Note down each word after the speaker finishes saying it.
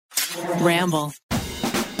Ramble.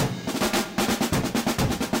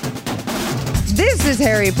 This is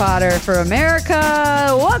Harry Potter for America.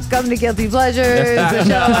 Welcome to Guilty Pleasures, the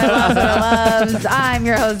show I love and I loves. I'm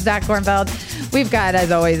your host, Zach Kornfeld. We've got,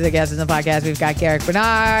 as always, a guest in the podcast. We've got Garrick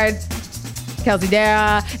Bernard, Kelsey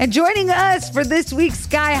Dara, and joining us for this week's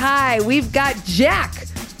Sky High, we've got Jack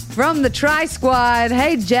from the Tri Squad.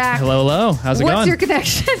 Hey, Jack. Hello. How's it going? What's your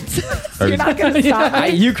connections? You're not going to stop me.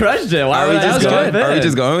 You crushed it. Are we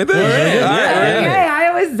just going with it? Okay,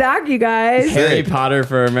 I was Zach, you guys. Harry Potter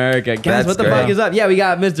for America. Guys, That's what the great. fuck is up? Yeah, we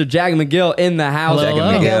got Mr. Jack McGill in the house.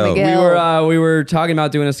 Hello. Miguel. We were talking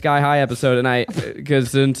about doing a Sky High episode tonight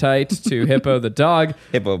because in tight to Hippo the dog.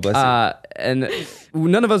 Hippo, bless you. And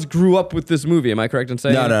none of us grew up with this movie. Am I correct in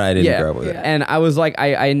saying? No, I didn't grow up with it. And I was like,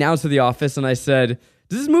 I announced to the office and I said,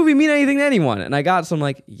 does this movie mean anything to anyone? And I got some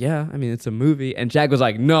like, yeah, I mean, it's a movie. And Jack was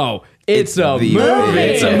like, no, it's a movie.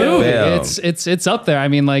 It's a movie. It's up there. I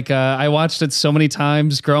mean, like I watched it so many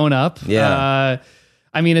times growing up. Yeah.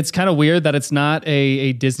 I mean, it's kind of weird that it's not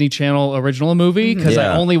a Disney Channel original movie because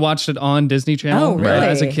I only watched it on Disney Channel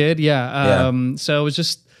as a kid. Yeah. So it was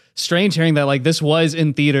just strange hearing that like this was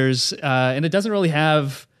in theaters and it doesn't really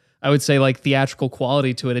have, I would say, like theatrical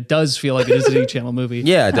quality to it. It does feel like a Disney Channel movie.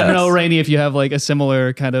 Yeah, it does. I don't know, Rainey, if you have like a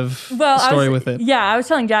similar kind of story with it. Yeah, I was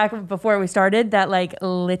telling Jack before we started that like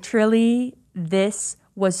literally this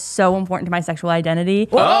was so important to my sexual identity.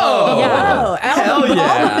 Oh, yeah. Hell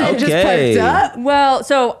yeah. Just Okay. perked up. Well,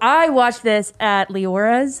 so I watched this at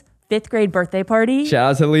Leora's 5th grade birthday party.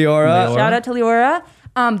 Shout out to Leora. Shout out to Leora.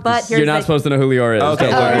 But here's You're not supposed to know who Leora is.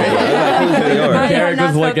 Okay. I Garrick have not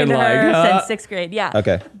was spoken looking to her like, since 6th grade. Yeah.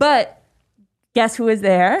 Okay. But guess who was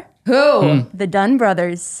there? Who? The Dunn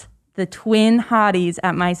brothers, the twin hotties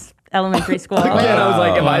at my elementary school. And I was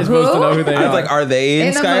like, am I supposed to know who they I are? was like, are they in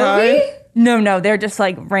In the Sky movie? High? No, they're just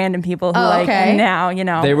like random people who okay. now, you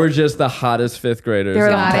know. They were just the hottest 5th graders. They were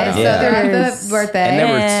Got it. So Yeah. they're at the birthday. And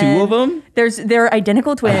there were two of them? They're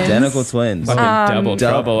identical twins. Identical twins. Fucking double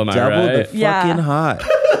trouble, am I Double right? the Yeah. fucking hot.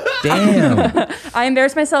 Damn. I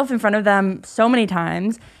embarrassed myself in front of them so many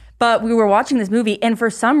times, but we were watching this movie, and for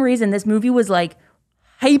some reason, this movie was like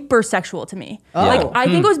hypersexual to me. Like I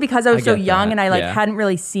think it was because I was so get young that. and I like Yeah. hadn't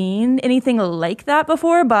really seen anything like that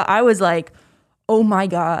before. But I was like, oh my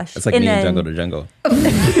gosh! It's like me in Jungle to Jungle.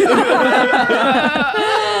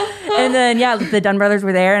 And then yeah, the Dunn brothers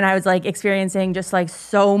were there, and I was like experiencing just like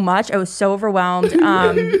so much. I was so overwhelmed.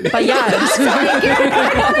 But yeah,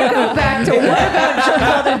 Go back to what about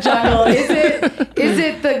Jungle to Jungle? Is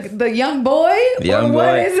it the young boy? The young boy.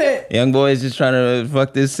 What is it? Young boy is just trying to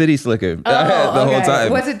fuck this city slicker the okay. whole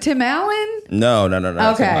time. Was it Tim Allen? No.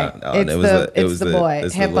 Okay. It's the boy.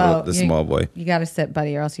 It's Hippo. the small boy. You got to sit,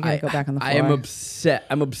 buddy, or else you got to go back on the floor. I am upset.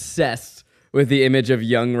 I'm obsessed with the image of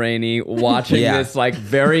young Rainey watching this like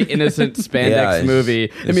very innocent spandex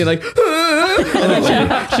movie and being like, and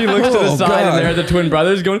then she looks to the side and there are the twin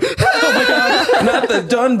brothers going, oh my god, Not the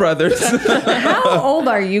Dunn brothers. How old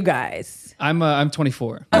are you guys? I'm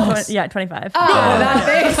 24. yeah, 25. Oh, that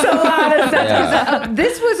makes a lot of sense. Yeah.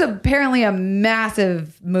 This was apparently a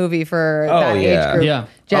massive movie for that age group, Yeah.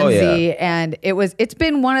 Gen Oh, Z, yeah. and it's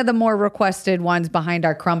been one of the more requested ones behind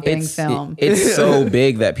our crumping film. It's so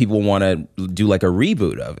big that people want to do like a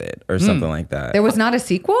reboot of it or something like that. There was not a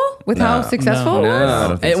sequel with how successful it was? I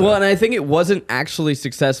don't think so. Well, and I think it wasn't actually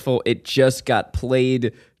successful. It just got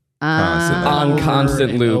played on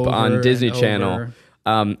constant loop over on Disney and Channel. over.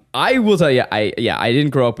 I will tell you, I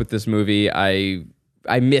didn't grow up with this movie. I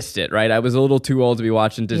missed it, right? I was a little too old to be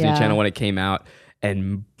watching Disney Yeah. Channel when it came out.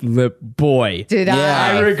 And boy, Did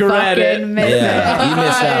Yeah. I regret fucking it. miss Yeah, it? you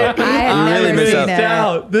missed out. I have You really never missed seen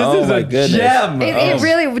out. it. This Oh is my a goodness. gem. It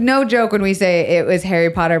really, no joke when we say it was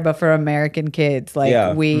Harry Potter, but for American kids. Like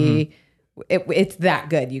Yeah. it's that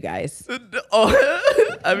good, you guys.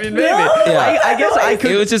 I mean, maybe. Yeah. I guess I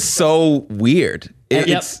could. It was just so weird.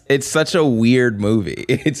 Yep. It's such a weird movie.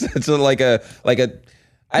 It's such a like a like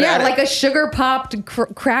a sugar popped,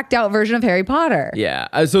 cracked out version of Harry Potter. Yeah.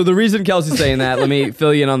 So the reason Kelsey's saying that, let me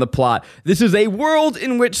fill you in on the plot. This is a world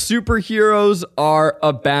in which superheroes are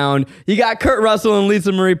abound. You got Kurt Russell and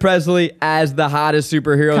Lisa Marie Presley as the hottest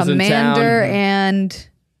superheroes in town. Commander and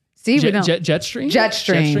we don't. Jetstream?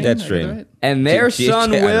 Jetstream. Jetstream. And their G-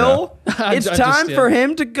 son yeah, Will, I'm it's just- time yeah. for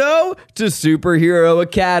him to go to Superhero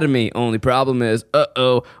Academy. Only problem is,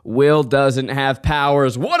 Will doesn't have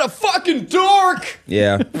powers. What a fucking dork!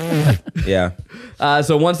 Yeah. Yeah.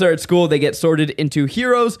 So once they're at school, they get sorted into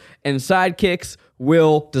heroes and sidekicks.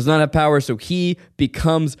 Will does not have power, so he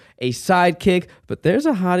becomes a sidekick. But there's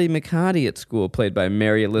a hottie McHottie at school, played by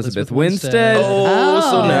Mary Elizabeth Winstead.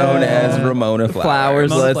 Also known as Ramona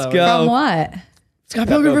Flowers. Flowers, let's Flowers. go. From what? Scott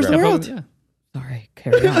Pilgrim vs. the World. Yeah. Sorry,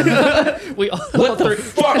 carry on. We all What the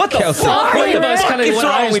fuck? What the fuck? Three of us kind of went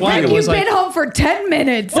eyes wide. You've been home for 10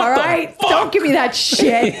 minutes, all right? Don't give me that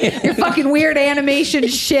shit. Your fucking weird animation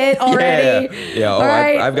shit already. Yeah. Oh,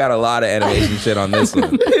 right? I've got a lot of animation shit on this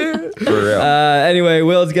one. For real. Anyway,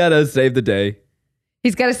 Will's got to save the day.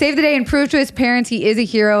 He's got to save the day and prove to his parents he is a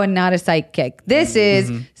hero and not a sidekick. This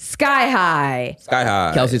is Sky High. Sky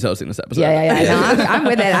High. Kelsey's hosting this episode. Yeah. No, I'm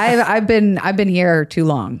with it. I've been here too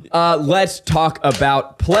long. Let's talk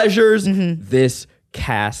about pleasures. This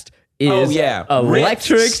cast is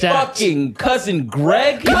electric. Fucking cousin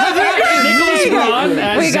Greg. Nicholas Braun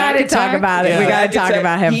as We got to Zack talk Attack. about it. Yeah. We got to talk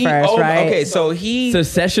about him first, right? Okay, so he.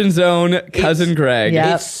 Secession Zone, cousin Greg.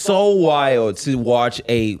 Yeah. It's so wild to watch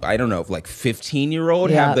I don't know, like 15-year-old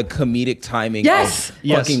Yeah. have the comedic timing Yes. of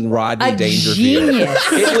fucking Rodney A Dangerfield. genius.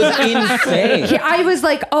 It was insane. I was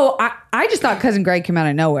like, I just thought cousin Greg came out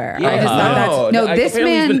of nowhere. I just thought this apparently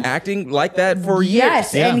man he's been acting like that for years.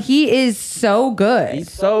 Yes, and he is so good.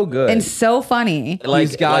 He's so good. and so funny.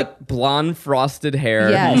 He's got blonde frosted hair.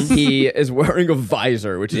 Yes. He is wearing a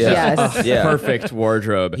visor, which is Yes. just a Yeah. perfect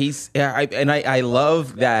wardrobe. I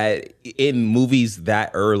love that in movies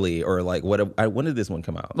that early, or like when did this one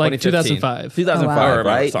come out? Like 2015. 2005. 2005, Oh, wow.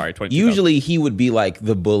 right? Sorry, 2012. Usually he would be like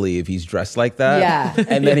the bully if he's dressed like that. Yeah.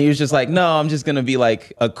 And then he was just like, no, I'm just going to be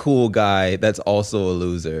like a cool guy that's also a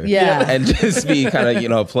loser. Yeah. And just be kind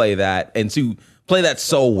of, play that. And to play that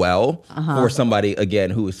so well for somebody, again,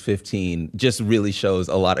 who is 15, just really shows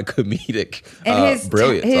a lot of comedic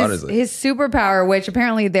brilliance, honestly. His superpower, which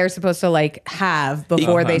apparently they're supposed to like have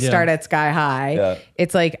before they start at Sky High. Yeah.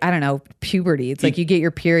 It's like, I don't know, puberty. It's like you get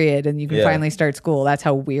your period and you can Yeah. finally start school. That's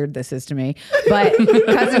how weird this is to me. But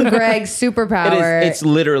cousin Greg's superpower. It's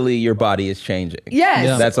literally your body is changing. Yes.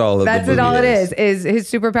 Yeah. That's all of That's the movie all it is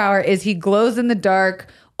his superpower is he glows in the dark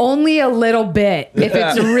only a little bit if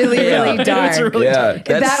it's really, really dark.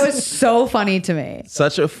 That was so funny to me.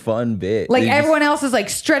 Such a fun bit. Like everyone else is like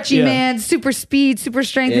stretchy man, super speed, super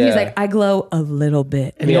strength. And he's like, I glow a little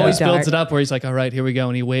bit. And he always builds it up where he's like, all right, here we go.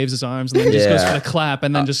 And he waves his arms and then just goes for the clap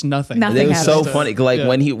and then just nothing. Nothing. It was so happens. funny. Like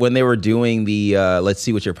when they were doing the let's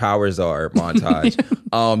see what your powers are montage.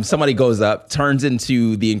 Somebody goes up, turns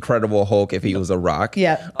into the Incredible Hulk if he was a rock.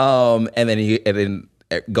 Yeah. And then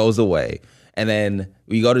it goes away. And then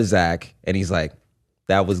we go to Zach and he's like,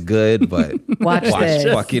 that was good, but Watch this.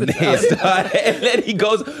 fucking this. And then he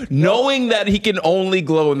goes, knowing that he can only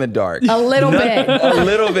glow in the dark. A little bit. A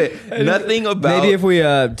little bit. Nothing about. Maybe if we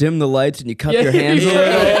dim the lights and you cup your hands a little.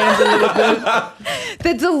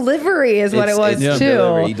 The delivery is what it was too.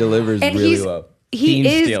 Delivery. He delivers And really well. He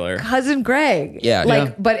Bean is stealer. cousin Greg.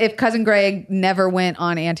 Yeah. But if cousin Greg never went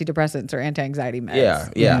on antidepressants or anti-anxiety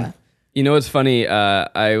meds. Yeah. You know what's funny?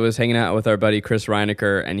 I was hanging out with our buddy Chris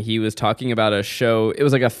Reinecker, and he was talking about a show. It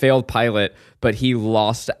was like a failed pilot, but he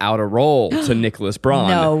lost out a role to Nicholas Braun.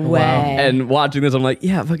 No way. And watching this, I'm like,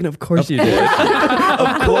 yeah, fucking of course you did.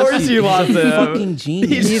 Of course you lost He's a him. fucking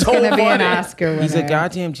genius. He's so going to be an funny. Oscar winner. He's a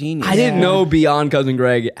goddamn genius. I didn't know beyond Cousin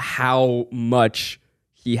Greg how much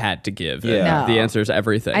he had to give. And Yeah. the answer is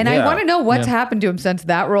everything. And I want to know what's happened to him since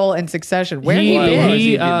that role in Succession. Where he,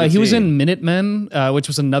 he been? he was in Minutemen, which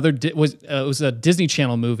was another it was a Disney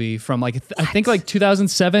Channel movie from like I think like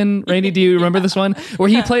 2007. Rainey, do you remember this one where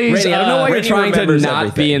he plays? Rainey, I don't know why you're Rainey trying to remembers not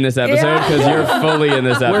everything. be in this episode because you're fully in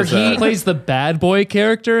this where episode. he plays the bad boy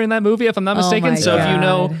character in that movie, if I'm not mistaken. my So if you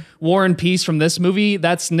know God. War and Peace from this movie,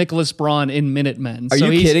 that's Nicholas Braun in Minutemen. Are so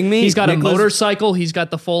you he's, kidding me? He's got Nicholas- a motorcycle. He's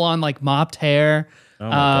got the full on like mopped hair.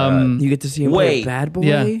 You get to see him play Wait. a bad boy?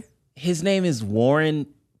 Yeah. His name is Warren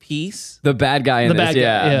Peace. The bad guy in The this, bad guy,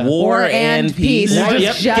 yeah. yeah. War and Peace. I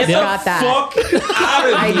Yep. just Get the got that. Fuck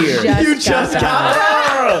out I of here. just got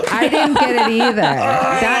that. I didn't get it either.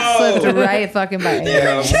 That slipped right fucking by me.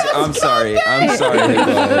 I'm sorry. I'm sorry.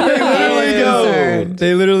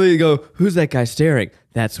 They literally go, who's that guy staring?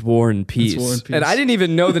 That's War and Peace. War and Peace. And I didn't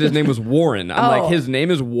even know that his name was Warren. I'm Oh. like, his name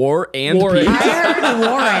is War and Warren. Peace. I heard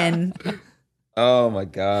Warren. Oh my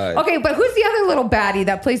god. Okay, but who's the other little baddie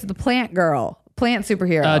that plays the plant girl? Plant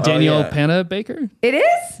superhero. Daniel yeah. Pana Baker. It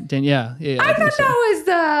is? Yeah. I thought that was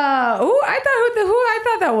who I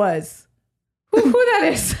thought that was. Who that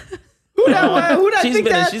is? She's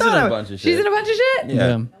in a bunch of shit. She's in a bunch of shit?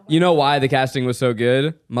 Yeah. You know why the casting was so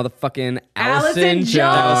good? Motherfucking Allison Jones.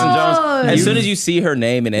 Allison Jones. As soon as you see her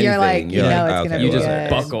name in anything, you're like, okay, you just good.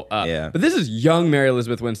 buckle up. Yeah. But this is young Mary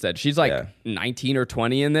Elizabeth Winstead. She's like 19 or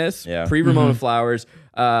 20 in this. Yeah. Pre-Ramona Flowers.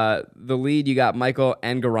 The lead, you got Michael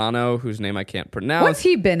Angarano, whose name I can't pronounce. What's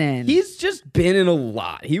he been in? He's just been in a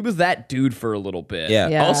lot. He was that dude for a little bit.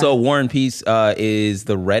 Yeah. Also, Warren Peace is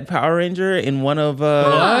the Red Power Ranger in one of...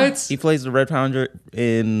 What? He plays the Red Power Ranger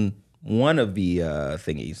in one of the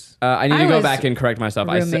thingies. I need to go back and correct myself.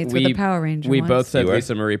 Roommates with the Power Ranger We once. both said You were?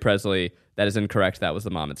 Lisa Marie Presley. That is incorrect. That was the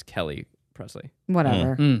mom. It's Kelly Presley.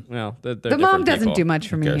 Whatever. Well, they're The mom different doesn't people. do much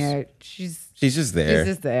for me cares? here. She's She's just there.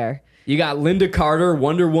 just there. You got Linda Carter,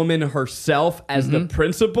 Wonder Woman herself, as the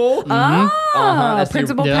principal. Oh,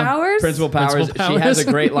 Principal Yeah. Powers? Principal Powers. Principal She has a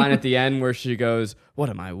Powers. great line at the end where she goes, "What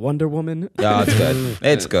am I, Wonder Woman?" Oh, it's good.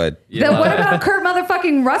 It's good. You Then love what it. about Kurt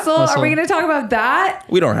motherfucking Russell? Are we going to talk about that?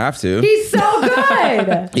 We don't have to. He's so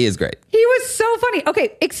good. He is great. He was so funny.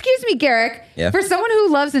 Okay, excuse me, Garrick. Yeah. For someone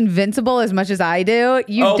who loves Invincible as much as I do,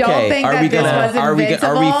 you don't think that this was Invincible?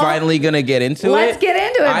 Are we finally gonna get into it? Let's get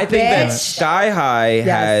into it, I think that bitch. Sky High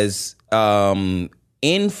has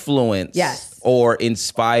influenced Yes. or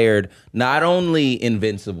inspired not only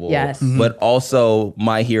Invincible, Yes. but also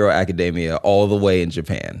My Hero Academia all the way in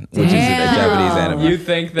Japan, which is a Damn. Japanese anime. You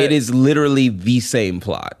think that it is literally the same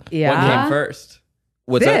plot. Yeah. what came first?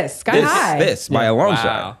 What's This, that? Sky High. This by a long Wow.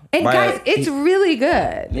 shot. And By guys, a- it's really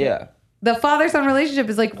good. yeah. The father-son relationship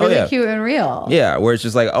is like really yeah. cute and real. Yeah, where it's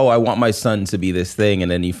just like, oh, I want my son to be this thing,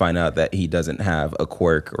 and then you find out that he doesn't have a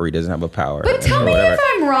quirk or he doesn't have a power. But tell or me whatever. if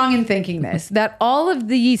I'm wrong in thinking this, that all of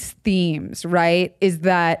these themes, right, is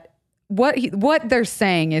that what they're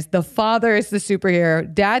saying is the father is the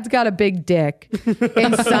superhero, dad's got a big dick,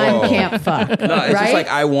 and son can't fuck. No, it's right? just like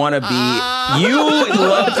I want to be. You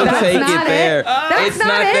love to That's take not it there. it. That's It's not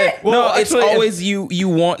that. it. No, Well, it's actually, always you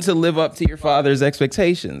want to live up to your father's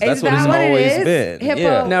expectations. That's Is what that it's what it always is? been. Hippo?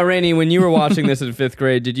 Yeah. Now, Rainey, when you were watching this in 5th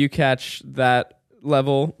grade, did you catch that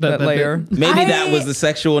level, that that layer? Maybe that was the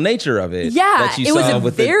sexual nature of it. Yeah, that you it was saw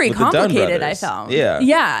with very the Dunn complicated. I brothers. found. Yeah,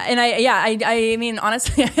 yeah, and I mean,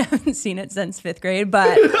 honestly, I haven't seen it since 5th grade,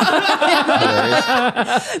 but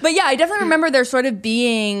but yeah, I definitely remember there sort of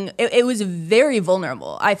being. It was very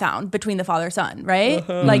vulnerable. I found between the father son, right?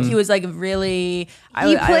 Like he was like really.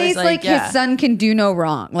 He plays like his son can do no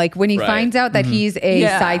wrong. Like when he Right. finds out that he's a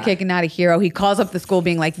Yeah. sidekick and not a hero, he calls up the school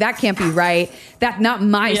being like, that can't be right. That's not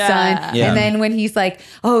my Yeah. son. Yeah. And then when he's like,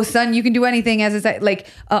 oh, son, you can do anything as a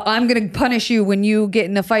I'm going to punish you when you get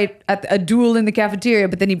in a fight at a duel in the cafeteria.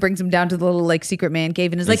 But then he brings him down to the little like secret man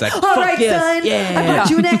cave and is like, like, all "Fuck right, yes, son, yeah. I bought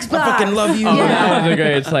you an Xbox. I fucking love you. Oh, Yeah. that was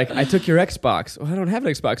great. It's like, I took your Xbox. Well, I don't have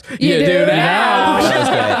an Xbox. You do now. now. That was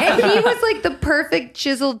good. And he was like the perfect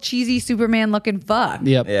chiseled, cheesy Superman looking fuck.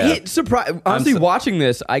 Yep. Yeah. It honestly, watching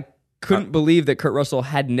this, I couldn't believe that Kurt Russell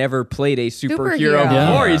had never played a superhero Superhero.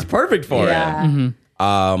 before. Yeah. He's perfect for it. Yeah.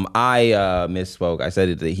 I misspoke. I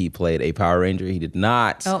said that he played a Power Ranger. He did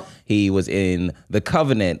not. Oh. He was in The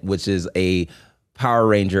Covenant, which is a Power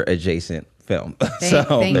Ranger adjacent film. So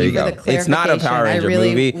thank there you you for go. the It's not a Power clarification. I Ranger really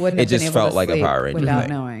movie. wouldn't It have been just able felt to like a sleep Power Ranger without thing.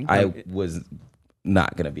 knowing. I was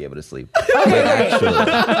not going to be able to sleep.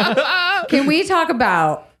 Actually. Can we talk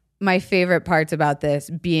about my favorite parts about this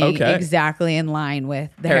being Okay. exactly in line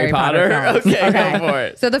with the Harry Harry Potter Potter? films? Okay, go for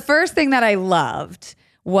it. So the first thing that I loved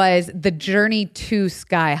was the journey to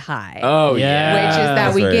Sky High. Oh, Yeah. yeah. Which is that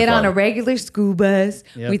That's we very get on fun. a regular school bus.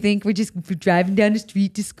 Yep. We think we're just driving down the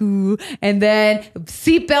street to school. And then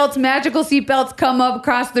seatbelts, magical seatbelts come up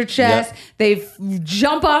across their chest. Yep. They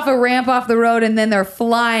jump off a ramp off the road and then they're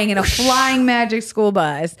flying in a flying magic school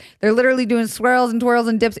bus. They're literally doing swirls and twirls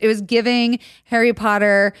and dips. It was giving Harry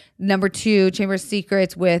Potter #2, Chamber of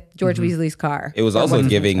Secrets with George Weasley's car. It was also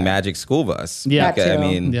giving Magic School Bus. Yeah. Like, I That too.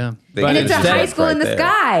 mean, Yeah. they And And it's a did high that school in right the there.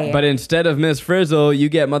 sky. But instead of Miss Frizzle, you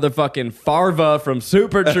get motherfucking Farva from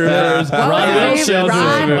Super Troopers. What Ron was his Wilson, name?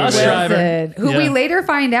 Ron bus driver. Wilson, who we Yeah. later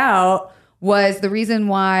find out was the reason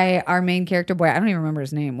why our main character boy, I don't even remember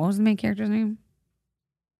his name. What was the main character's name?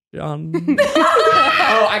 John.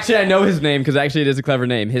 Oh, actually, I know his name because actually it is a clever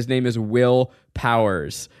name. His name is Will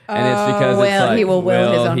Powers, and it's because it's Will, like he will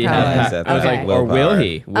will his own he powers. have I was Okay. like, or will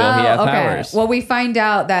he? Will he have powers? Well, we find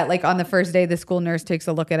out that like on the first day, the school nurse takes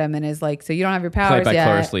a look at him and is like, "So you don't have your powers Played by yet?"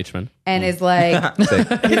 Cloris Leachman. And is like, Sick.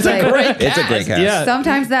 it's a great. It's a great cast. Yeah.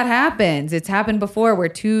 Sometimes that happens. It's happened before where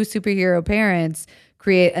two superhero parents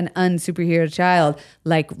create an unsuperhero child,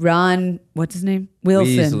 like Ron. What's his name?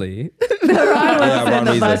 Wilson. Weasley.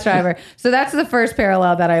 the bus driver. So that's the first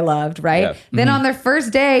parallel that I loved, right? Yeah. Then on their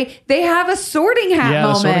first day, they have a sorting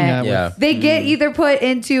hat moment. They get either put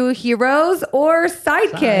into heroes or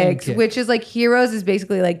sidekicks, which is like heroes is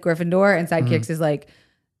basically like Gryffindor and sidekicks is like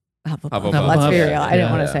Hufflepuff. Let's be real. I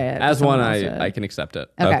didn't want to say it. As one, I can accept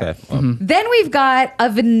it. Okay. Then we've got a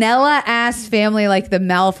vanilla ass family like the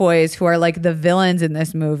Malfoys, who are like the villains in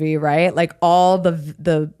this movie, right? Like all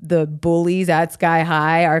the bullies at Sky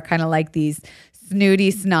High are kind of like these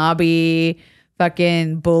snooty, snobby,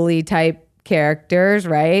 fucking bully type characters,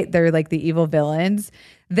 right? They're like the evil villains.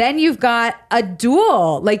 Then you've got a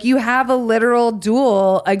duel. Like you have a literal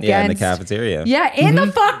duel against... Yeah, in the cafeteria. Yeah, in the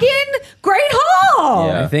fucking Great Hall.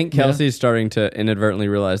 Yeah. I think Kelsey's starting to inadvertently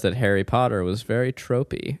realize that Harry Potter was very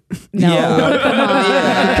tropey. No, come on.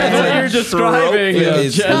 That's what you're describing.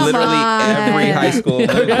 Is literally every high school.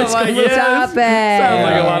 Stop it. Sound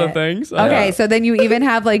like a lot of things. Okay, so then you even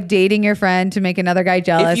have like dating your friend to make another guy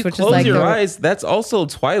jealous, If you which close is like... your eyes, that's also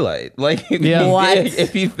Twilight. Like, What?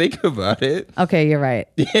 if you think about it. Okay, you're right.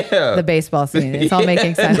 Yeah. The baseball scene. It's all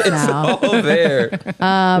making sense now. It's all there.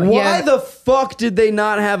 Why the fuck did they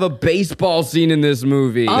not have a baseball scene in this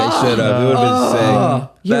movie? They should have. It would have been sick.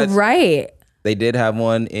 You're right. They did have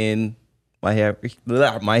one in My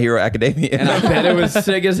Hero Academia. And I bet it was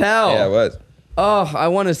sick as hell. Yeah, it was. Oh, I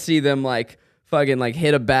want to see them like fucking like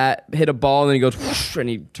hit a ball, and then he goes whoosh, and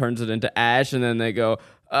he turns it into ash, and then they go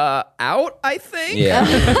out, I think. Yeah.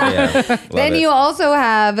 Then you also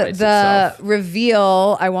have the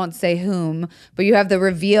reveal, I won't say whom, but you have the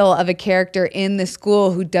reveal of a character in the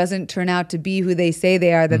school who doesn't turn out to be who they say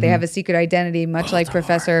they are, that they have a secret identity, much like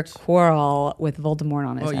Professor Quirrell with Voldemort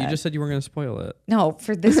on his head. You just said you weren't going to spoil it. No,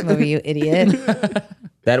 for this movie, you idiot.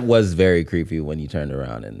 That was very creepy when you turned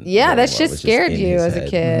around and that shit scared you as a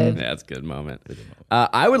kid. Yeah, that's a good moment.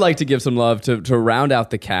 I would like to give some love to round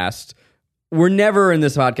out the cast. We're never in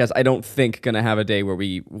this podcast, I don't think, going to have a day where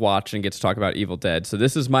we watch and get to talk about Evil Dead. So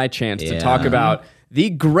this is my chance to talk about the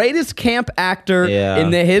greatest camp actor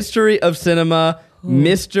in the history of cinema,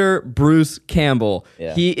 Mr. Bruce Campbell.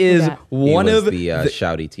 Yeah. He is one of the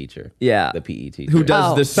shouty teacher. Yeah. The PE teacher. Who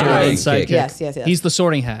does the sorting. Yes. He's the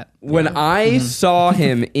sorting hat. When I saw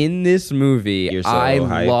him in this movie, I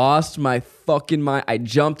lost my fucking mind. I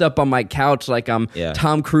jumped up on my couch like I'm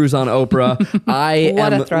Tom Cruise on Oprah. I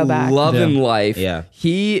am loving life. Yeah.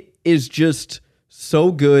 He is just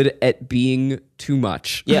so good at being too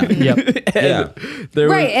much. Yeah.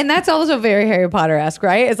 Right. And that's also very Harry Potter-esque,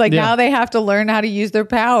 right? It's like now they have to learn how to use their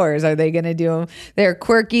powers. Are they going to do them? They're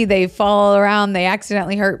quirky. They fall around. They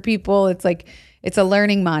accidentally hurt people. It's like... It's a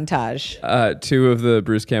learning montage. Two of the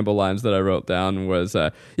Bruce Campbell lines that I wrote down was,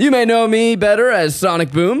 you may know me better as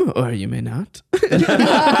Sonic Boom, or you may not. And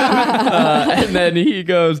then he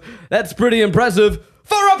goes, that's pretty impressive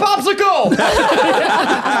for a popsicle.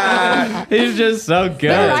 He's just so good.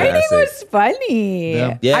 The writing was funny.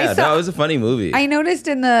 Yeah, that was a funny movie. I noticed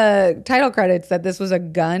in the title credits that this was a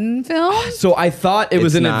Gunn film. So I thought it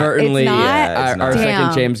was inadvertently our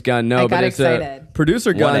second James Gunn. No, but it's a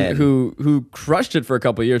producer Gunn who crushed it for a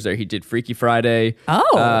couple of years there. He did Freaky Friday.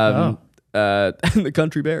 The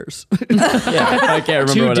Country Bears. I can't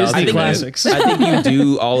remember what else. Disney classics. I think you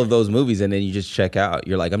do all of those movies and then you just check out.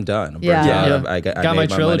 You're like, I'm done. I'm burnt out. I got my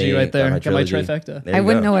trilogy right there. Got my trifecta. I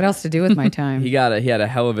wouldn't know what else to do with my time. He had a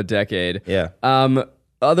hell of a decade. Yeah.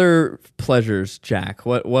 Other pleasures, Jack.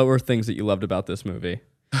 What were things that you loved about this movie?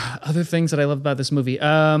 Other things that I loved about this movie.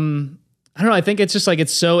 I don't know. I think it's just like it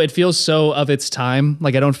feels so of its time.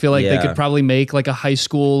 Like I don't feel like they could probably make like a high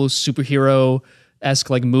school superhero-esque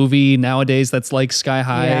like movie nowadays that's like Sky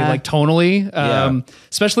High, like tonally,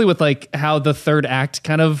 especially with like how the third act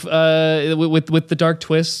kind of with the dark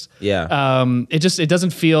twist. It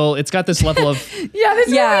doesn't feel. It's got this level of this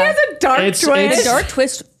movie has a dark twist. The dark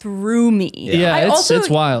twist threw me. It's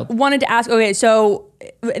wild. Wanted to ask. Okay, so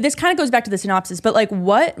this kind of goes back to the synopsis, but like,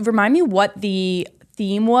 remind me what the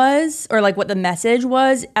theme was, or like what the message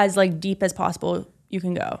was, as like deep as possible. You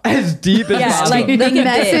can go as deep as possible. Like the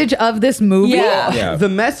message of this movie. The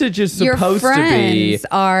message is supposed to be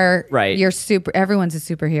are right. You're everyone's a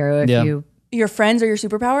superhero if your friends are your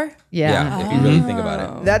superpower. Yeah, if you really think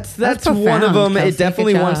about it. That's one of them. It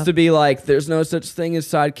definitely wants to be like, there's no such thing as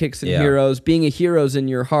sidekicks and heroes. Being a hero's in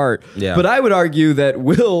your heart. But I would argue that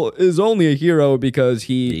Will is only a hero because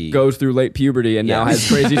he goes through late puberty and now has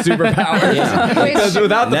crazy superpowers. Because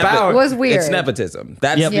without the power, it was weird. It's nepotism.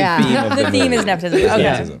 That's the theme of the theme is nepotism.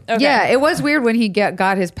 Okay. Yeah, it was weird when he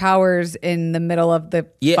got his powers in the middle of the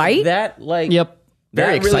fight. That very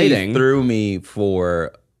that exciting. Really threw me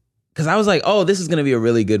because I was like, oh, this is going to be a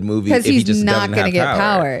really good movie if he just not going to get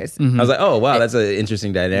powers. I was like, oh wow, that's an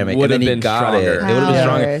interesting dynamic. Would and then have he been got stronger. it. It would have been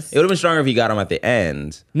stronger. Powers. It would have been stronger if he got him at the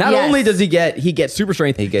end. Not only does he get super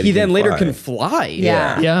strength, he then can later fly. can fly.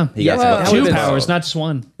 Yeah. He got That Two would've been- powers, not just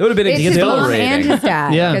one. It would have been It's his mom exhilarating. and his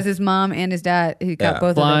dad. Yeah. Because his mom and his dad, he got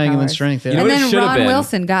both Flying of and their then powers. strength. Yeah. You know And what it then should have Ron been?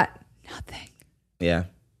 Wilson got nothing. Yeah.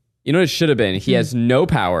 You know what it should have been? He has no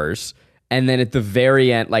powers. And then at the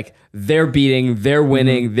very end, like, they're beating, they're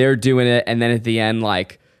winning, they're doing it. And then at the end,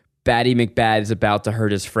 like, Batty McBad is about to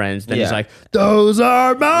hurt his friends. Then he's like, those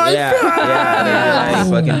are my friends. Yeah.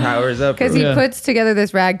 Fucking powers up. Because he puts together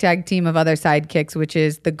this ragtag team of other sidekicks, which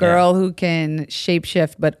is the girl who can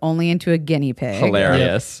shapeshift, but only into a guinea pig.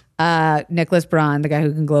 Hilarious. Nicholas Braun, the guy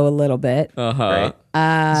who can glow a little bit. Uh-huh. Right.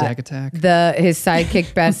 Zack Attack. His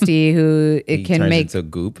sidekick bestie, who He can turns make into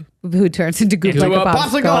goop. who turns into goop like a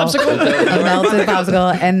popsicle. A melted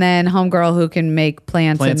popsicle, and then homegirl who can make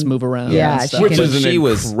plants Plants and move around. Yeah, and she stuff. Which can- is an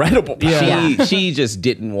incredible power. She just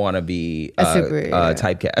didn't want to be superhero.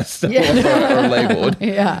 typecast or labeled.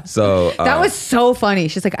 Yeah. So that was so funny.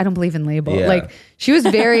 She's like, I don't believe in label. Yeah. Like, she was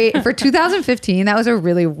very for 2015. That was a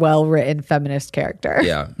really well written feminist character.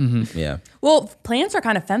 yeah. Yeah. Well, plants are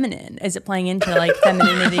kind of feminine. Is it playing into like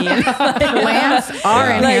femininity? Plants are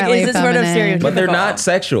Like, inherently is this sort of feminine. stereotypical? But they're not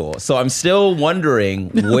sexual. So I'm still wondering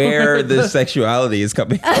where the sexuality is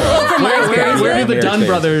coming from. Where do the Very Dunn strange.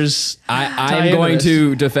 brothers? I'm going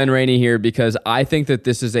to defend Rainey here because I think that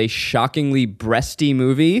this is a shockingly breasty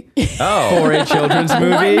movie for a children's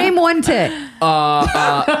movie. Name one tit.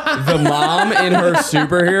 The mom in her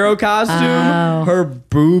superhero costume, her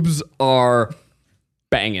boobs are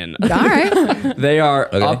banging. All right. They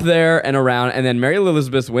are up there and around. And then Mary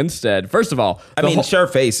Elizabeth Winstead, first of all, I mean, her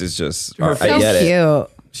face is just. I So get it. cute.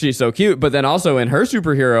 she's so cute. But then also in her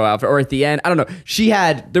superhero outfit, or at the end, I don't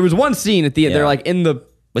know. There was one scene at the end, they're like in the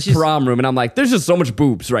prom room, and I'm like, there's just so much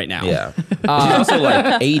boobs right now. Yeah. She's also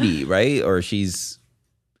like 80, right? Or she's.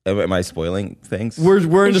 Am I spoiling things? We're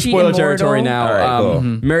into Is she spoiler immortal? territory now. All right, cool.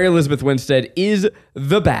 Mary Elizabeth Winstead is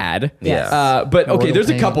the bad. Yes. But okay, Mortal there's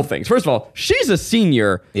a pain. couple things. First of all, she's a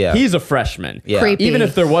senior. Yeah. He's a freshman. Yeah. Creepy. Even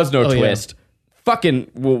if there was no yeah. twist, fucking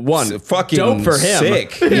Fucking dope for him.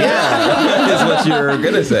 sick. Yeah. Is what you're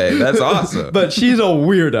going to say. That's awesome. But she's a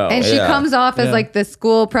weirdo. And she Yeah. comes off as like the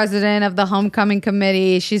school president of the homecoming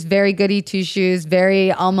committee. She's very goody two shoes,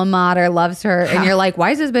 very alma mater, loves her. And you're like, why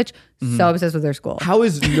is this bitch so obsessed with her school?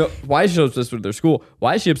 Why is she so obsessed with their school?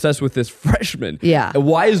 Why is she obsessed with this freshman? Yeah. And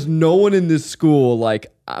why is no one in this school like,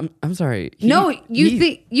 I'm sorry.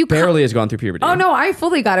 You barely has gone through puberty. Oh no, I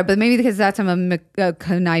fully got it, but maybe because that's I'm a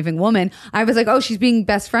conniving woman. I was like, oh, she's being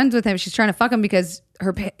best friends with him. She's trying to fuck him because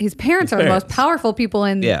his parents are the most powerful people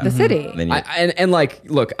in the city. Then you- And like,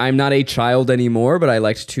 look, I'm not a child anymore, but I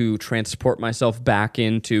like to transport myself back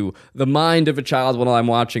into the mind of a child while I'm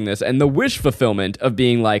watching this, and the wish fulfillment of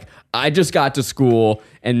being like, I just got to school,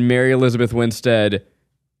 and Mary Elizabeth Winstead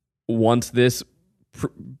wants this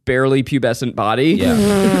barely pubescent body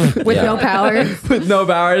With no power. with no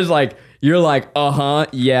powers. Like, you're like,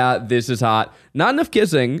 yeah, this is hot. Not enough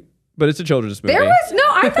kissing, but it's a children's movie.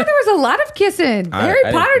 I thought there was a lot of Harry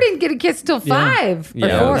I Potter didn't get a kiss till 5 or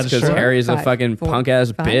Yeah, 4. that's because true. Harry's a 5, fucking 4, punk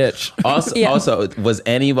ass 5. bitch. Also, was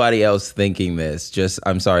anybody else thinking this?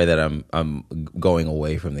 I'm sorry that I'm going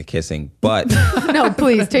away from the kissing, but No,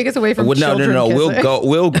 please take us away from no. children kissing.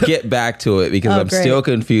 We'll get back to it because I'm great. still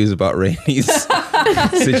confused about Rainey's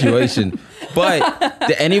situation. But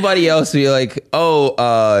did anybody else be like,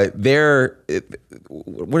 they're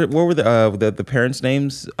what were the parents'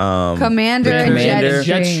 names? Commander and Commander.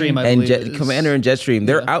 Jetstream. I And believe. Commander and Jetstream,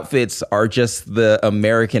 their outfits are just the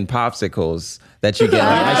American popsicles that you get on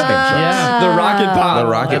ice cream trucks. Yeah. The rocket pop.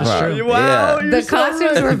 The rocket That's pop. true. Wow, Yeah. you're The so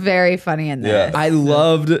costumes right. were very funny in this. I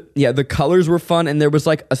loved, the colors were fun, and there was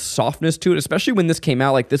like a softness to it, especially when this came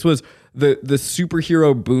out. Like, this was the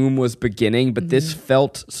superhero boom was beginning, but this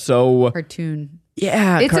felt so Cartoon.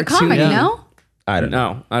 It's a comic, cartoony. no? I don't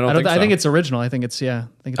know. No, I don't think so. I think it's original. I think it's I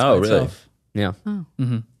think it's Oh, by really? itself. yeah.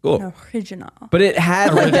 Cool. Original. But it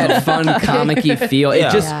had like that fun comic-y feel. It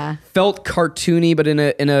Yeah. just Yeah. felt cartoony, but in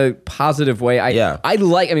a positive way. I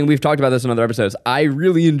mean, we've talked about this in other episodes. I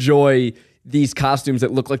really enjoy these costumes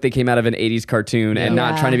that look like they came out of an 80s cartoon and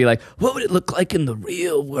not Yeah. trying to be like, what would it look like in the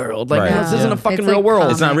real world? Like, Right. no, this isn't a fucking It's real like world.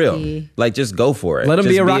 It's not real. comic-y. Like, just go for it. Let 'em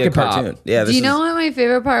Just be a rocket pop. cartoon. Yeah. Do you know what my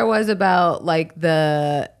favorite part was about like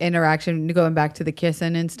the interaction going back to the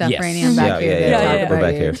kissing and stuff, Yes. Rainey? I'm back Yeah, here yeah, to yeah. talk Yeah, about we're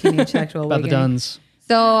back your here. teenage sexual About the awakening. Duns.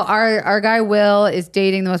 So our guy Will is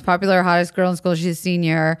dating the most popular, hottest girl in school. She's a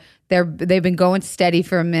senior. They've been going steady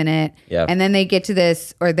for a minute. Yep. And then they get to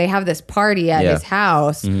this, or they have this party at his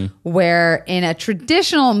house where in a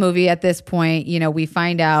traditional movie at this point, you know, we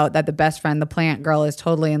find out that the best friend, the plant girl, is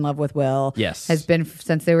totally in love with Will. Yes. Has been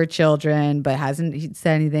since they were children, but hasn't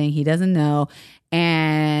said anything. He doesn't know.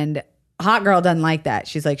 And hot girl doesn't like that.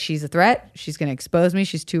 She's like, she's a threat. She's going to expose me.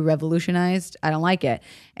 She's too revolutionized. I don't like it.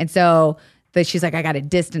 And so she's like, I got to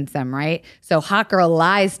distance them, right? So hot girl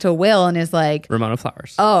lies to Will and is like, Ramona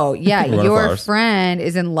Flowers. oh, yeah, your friend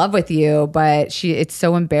is in love with you, but it's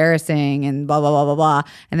so embarrassing and blah, blah, blah, blah, blah.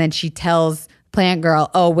 And then she tells plant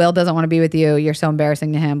girl, oh, Will doesn't want to be with you. You're so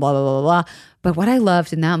embarrassing to him, blah, blah, blah, blah, blah. But what I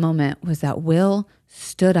loved in that moment was that Will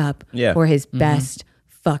stood up for his best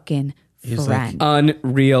fucking friend.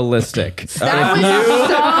 Unrealistic. That was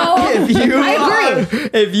so. I agree.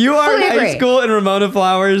 If you are Fully in high agree. school and Ramona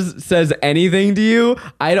Flowers says anything to you,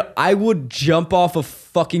 I would jump off a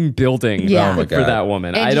fucking building Yeah. Oh my for God. that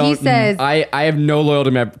woman. And I don't. he says- I have no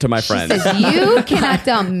loyalty to my She friend. says, you cannot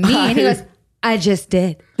tell me. And he goes, I just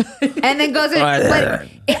did. And then goes in. But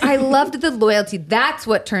I loved the loyalty. That's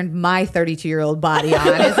what turned my 32-year-old body on.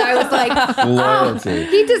 Is I was like, Loyalty. oh,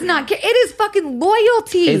 he does not care. It is fucking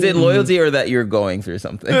loyalty. Is it loyalty or that you're going through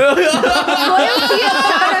something? Loyalty is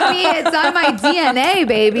part of me. It's on my DNA,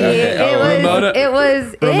 baby. Okay. It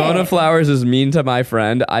was Ramona it. Flowers is mean to my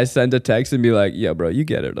friend. I send a text and be like, "Yeah, bro, you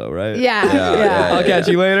get it though, right? Yeah. I'll catch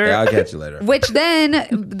you later." Yeah, I'll catch you later. Which then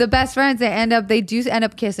the best friends, they do end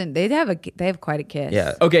up kissing. They have quite a kiss.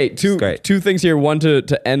 Yeah. Okay, two things here. One,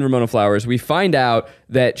 to end Ramona Flowers, we find out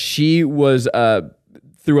that she was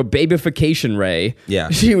through a babification ray. Yeah.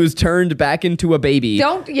 She was turned back into a baby.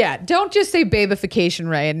 Don't just say babification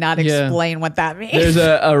ray and not explain what that means. There's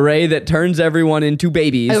a ray that turns everyone into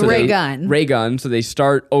babies. A ray gun. Ray gun. So they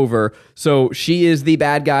start over. So she is the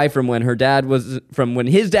bad guy from when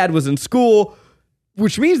his dad was in school,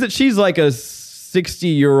 which means that she's like a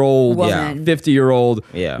 60-year-old, woman. 50-year-old,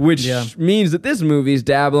 which Yeah. means that this movie's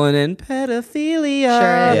dabbling in pedophilia.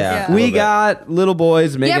 Sure is. Yeah. We got little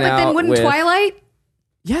boys making out but then wouldn't with... Twilight?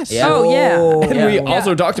 Yes. Yeah. Oh, yeah. And we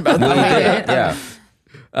also talked about that.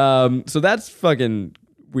 Yeah. So that's fucking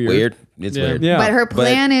weird. It's Yeah. weird. Yeah. But her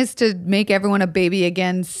plan is to make everyone a baby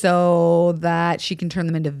again so that she can turn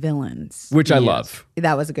them into villains. Which I love.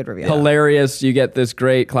 That was a good reveal. Hilarious. You get this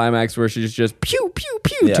great climax where she's just pew, pew,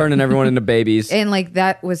 pew, turning everyone into babies. And like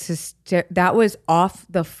that was that was off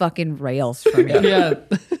the fucking rails for me. Yeah.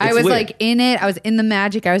 I was weird. like in it. I was in the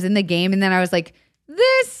magic. I was in the game. And then I was like,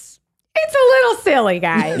 it's a little silly,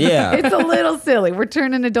 guys. Yeah. It's a little silly. We're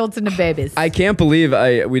turning adults into babies. I can't believe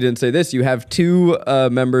we didn't say this. You have two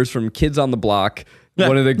members from Kids on the Block,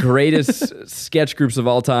 one of the greatest sketch groups of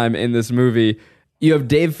all time in this movie. You have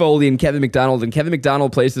Dave Foley and Kevin McDonald, and Kevin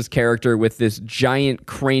McDonald plays this character with this giant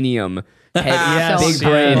cranium head, Yes. big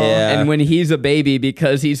brain. Yeah. And when he's a baby,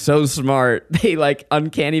 because he's so smart, they like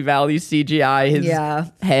uncanny valley CGI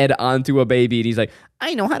his head onto a baby, and he's like,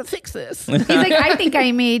 I know how to fix this. He's like, I think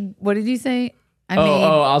I made, what did he say?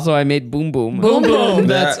 Also I made Boom Boom. Boom Boom.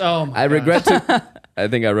 That's my I God. regret to. I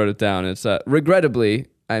think I wrote it down. It's regrettably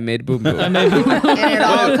I made Boom Boom. And it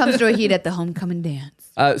all comes to a heat at the homecoming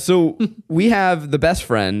dance. So we have the best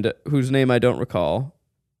friend whose name I don't recall.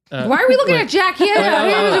 Why are we looking at Jack here?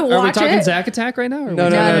 Are we Watch talking it. Zack Attack right now? Or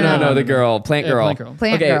No, the girl, Plant Yeah, Girl. Plant Girl.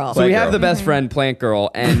 Plant okay, Girl. so we Plant have Girl. the best friend, Plant Girl,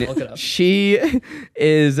 and she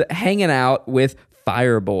is hanging out with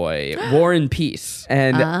Fireboy, War and Peace,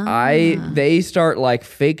 and they start like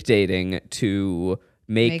fake dating to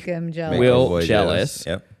make him jealous. Will Boy jealous.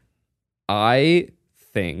 Yep. I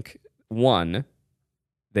think one,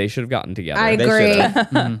 they should have gotten together. I They agree.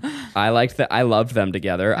 should've. I liked that. I loved them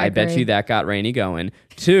together. I bet agree. you that got Rainey going.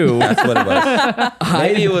 Two, That's what it was.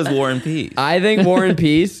 Maybe it was War and Peace. I think War and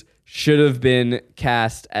Peace should have been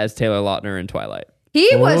cast as Taylor Lautner in Twilight.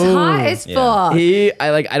 He was hot as fuck.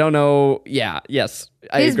 I don't know. Yeah, yes,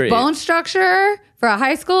 I His agree. bone structure for a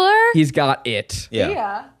high schooler. He's got it.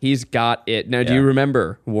 Yeah. He's got it. Now, do you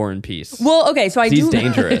remember War and Peace? Well, okay, so He's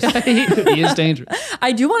dangerous. he is dangerous.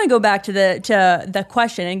 I do want to go back to the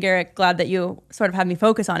question, and Garrett, glad that you sort of had me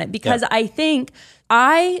focus on it, because I think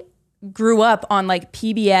I grew up on like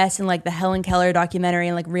PBS and like the Helen Keller documentary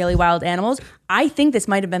and like Really Wild Animals. I think this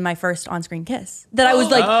might have been my first on-screen kiss that I was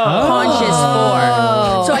like conscious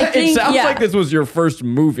for. So I think it sounds like this was your first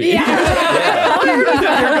movie. You're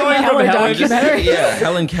going going from Helen documentary. Yeah,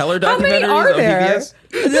 Helen Keller How many documentaries are on there? PBS.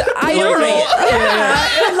 I don't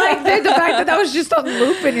know. Like the fact that was just on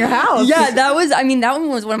loop in your house. Yeah, that one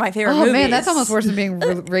was one of my favorite Oh movies. man, that's almost worse than being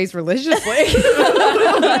raised religiously.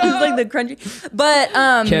 It's like the crunchy. But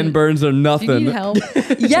Ken Burns or Do nothing. you need help?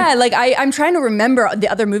 yeah, like I'm trying to remember the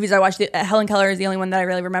other movies I watched. Helen Keller is the only one that I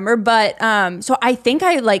really remember. But so I think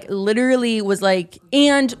I like literally was like,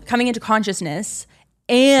 and coming into consciousness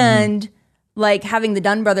and like having the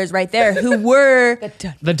Dunn brothers right there who were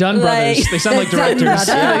The Dunn brothers. Like- They sound like The Dunn directors. brothers.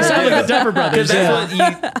 They sound like the Duffer brothers.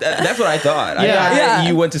 That's what I thought. Yeah.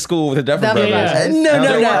 You went to school with the Duffer Duffer Brothers. Brothers. No,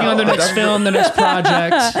 They're no. working on their next film, their next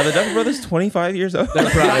project. Are the Duffer Brothers 25 years old?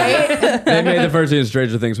 They made the first season of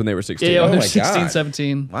Stranger Things when they were 16. Yeah, when Oh they're my 16, God.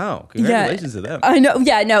 17. Wow. Congratulations to them. I know.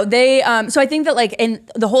 Yeah, no. They so I think that like and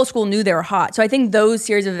the whole school knew they were hot. So I think those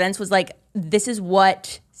series of events was like this is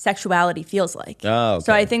what sexuality feels like. Oh, okay.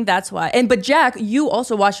 So I think that's why. But Jack, you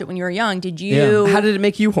also watched it when you were young. Did you? How did it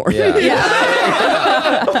make you horny? Yeah.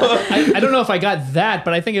 I don't know if I got that,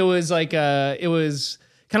 but I think it was like it was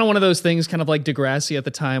kind of one of those things, kind of like Degrassi at the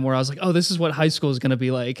time, where I was like, oh, this is what high school is going to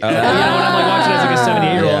be like. You know, when I'm like watching it as like a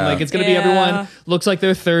 78-year-old, Yeah. like it's going to be Yeah. everyone looks like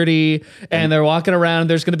they're 30 and they're walking around.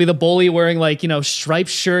 There's going to be the bully wearing like, you know, striped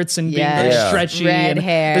shirts and being very Yes. stretchy. Red and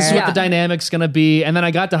hair. This is what Yeah. the dynamic's going to be. And then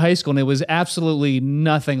I got to high school and it was absolutely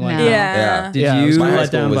nothing like No. that. Yeah. Did Yeah, I was you let My high down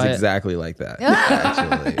school was by it. exactly like that.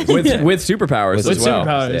 Actually. with superpowers With as well?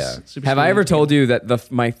 superpowers. Yeah. Super Have I speed. ever told you that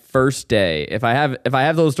my first day, if I have the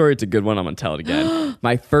little story, it's a good one, I'm gonna tell it again.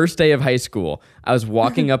 My first day of high school, I was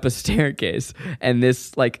walking up a staircase and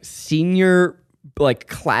this like senior like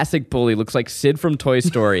classic bully, looks like Sid from Toy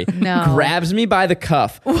Story, No. grabs me by the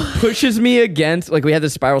cuff, pushes me against, like we had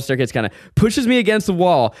this spiral staircase kind of, pushes me against the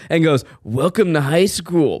wall and goes, "Welcome to high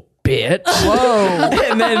school, bitch." Whoa.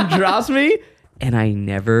 And then drops me. And I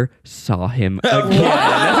never saw him again.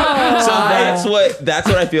 So that's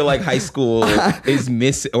what I feel like high school is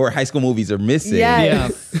missing, or high school movies are missing.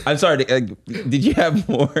 Yes. I'm sorry. Did you have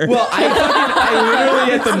more? Well, I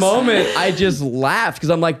literally at the moment I just laughed because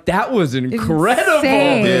I'm like, that was incredible.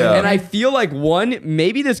 Insane. Yeah. And I feel like one,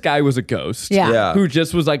 maybe this guy was a ghost, Yeah. who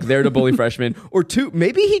just was like there to bully freshmen, or two,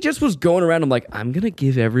 maybe he just was going around. I'm like, I'm gonna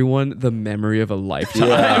give everyone the memory of a lifetime.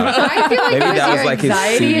 I feel like Maybe it that was your like his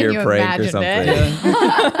anxiety and senior you prank or imagined something.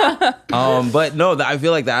 it. But no, I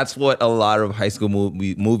feel like that's what a lot of high school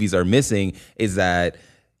movies are missing, is that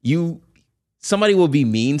somebody will be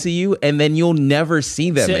mean to you and then you'll never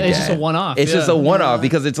see them again. It's just a one-off. It's just Yeah. a one-off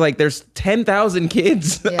because it's like there's 10,000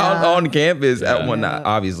 kids Yeah. on campus at one. Not,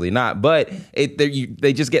 obviously not, but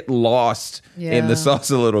they just get lost in the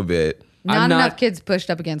sauce a little bit. Not I'm enough not- kids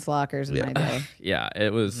pushed up against lockers in my day. Yeah,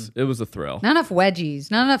 it was a thrill. Not enough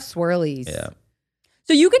wedgies. Not enough swirlies. Yeah.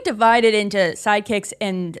 So you get divided into sidekicks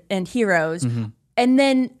and heroes, and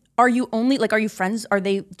then are you friends?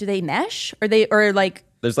 Do they mesh? Or like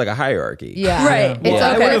There's like a hierarchy. Yeah. Right. It's I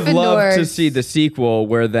like would have loved to Gryffindors see the sequel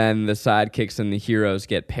where then the sidekicks and the heroes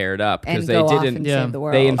get paired up and because they go off didn't. and Yeah. save the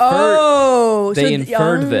world. They they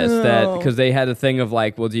inferred this that because they had a thing of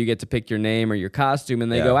like, well, do you get to pick your name or your costume?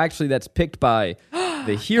 And they go, actually, that's picked by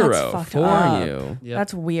the hero fucked for up. you.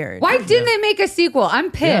 That's weird. Why didn't they make a sequel? I'm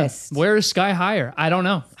Yeah. pissed. Where is Sky Higher? I don't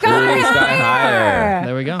know. Sky higher.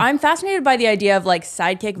 There we go. I'm fascinated by the idea of like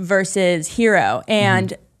sidekick versus hero,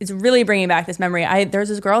 and it's really bringing back this memory. There was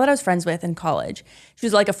this girl that I was friends with in college. She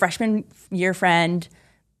was like a freshman year friend,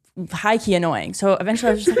 high key annoying. So eventually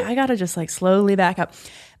I was just like, I gotta just like slowly back up.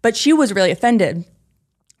 But she was really offended.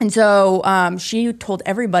 And so she told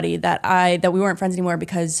everybody that we weren't friends anymore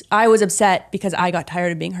because I was upset because I got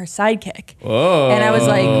tired of being her sidekick. Whoa. And I was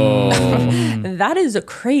like, that is a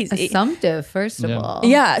crazy. Assumptive, first of all.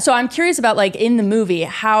 Yeah, so I'm curious about like in the movie,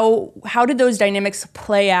 how did those dynamics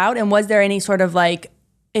play out, and was there any sort of like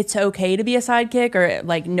it's okay to be a sidekick, or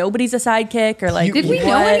like nobody's a sidekick, or like Did we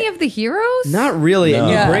know any of the heroes? Not really. And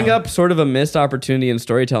you Yeah. bring up sort of a missed opportunity in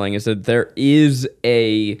storytelling is that there is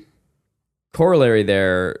a corollary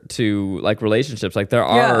there to like relationships. Like there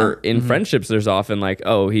are in friendships, there's often like,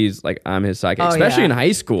 oh, he's like, I'm his sidekick, especially in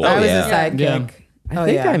high school. I was yeah. a sidekick. Yeah. I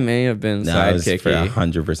think I may have been No, I was for sidekicky.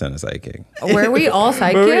 100% a sidekick. Were we all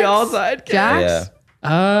sidekicks? Were we all sidekicks? Jax?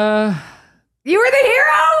 Yeah. You were the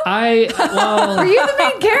hero? Well, Were you the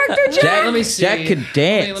main character, Jack? let me see. Jack could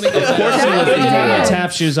dance. Let me go Of course back. he was the Let me put my hero.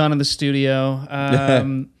 tap shoes on in the studio.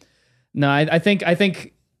 No, I think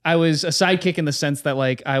I was a sidekick in the sense that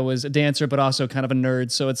like I was a dancer, but also kind of a nerd.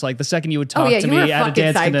 So it's like the second you would talk yeah, to you were me a at a fucking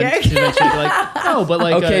dance sidekick. convention, you'd be like, oh, but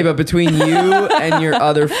like Okay, but between you and your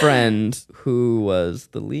other friend, who was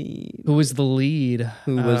the lead? who was the lead?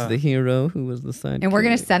 Who was the hero? Who was the sidekick? And we're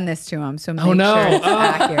going to send this to him, so make Oh, no. sure it's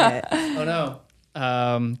accurate. Oh no.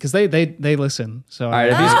 because they listen. So all right,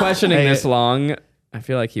 if he's questioning this long, I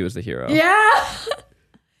feel like he was the hero. Yeah.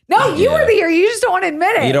 No, you were the hero. You just don't want to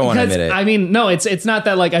admit it. You don't want to admit it. I mean, no, it's not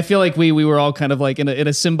that. Like, I feel like we were all kind of like in a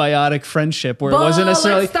symbiotic friendship where it wasn't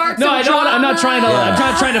necessarily. I'm not trying to. I'm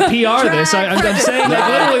not trying to PR this. I'm saying like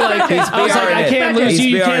literally like I was like I can't lose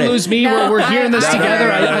you. You can't lose me. We're hearing this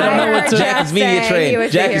together. I don't know what to. Jack is media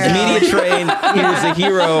trained. Jack is media trained. He was a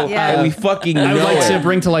hero, and we fucking know it. I would like to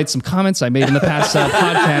bring to light some comments I made in the past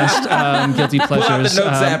podcast. Guilty pleasures. Pull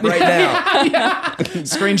out the notes app right now.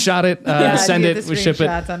 Screenshot it. Send it. We ship it.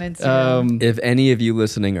 On Instagram. If any of you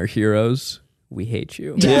listening are heroes, we hate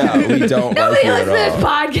you. Yeah, we don't like Nobody you listens to at this all.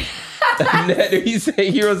 podcast. Did you say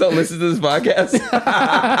heroes don't listen to this podcast?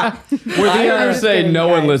 I never say no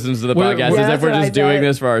one listens to the podcast as if we're just doing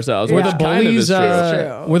this for ourselves. Were Which the kind of is bullies?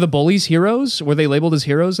 true. Were the bullies heroes? Were they labeled as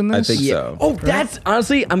heroes in this? I think so. Oh, that's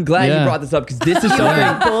honestly, I'm glad you brought this up because this is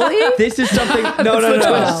something. Bully? This is something. No.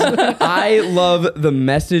 I love the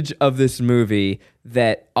message of this movie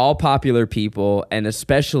that all popular people and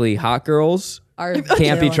especially hot girls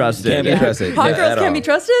can't be trusted. Can't be trusted. Hot at girls all. can't be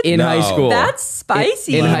trusted? In high school. That's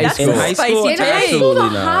spicy. In high That's school. a In high spicy school, In high take. school, the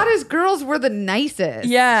Absolutely not. hottest girls were the nicest.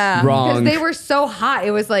 Yeah. Wrong. Because they were so hot.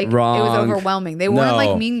 It was like, it was Wrong. overwhelming. They weren't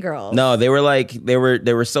like mean girls. No, they were like they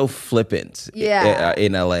were so flippant. Yeah.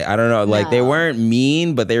 In LA, I don't know. Like they weren't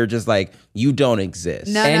mean, but they were just like, you don't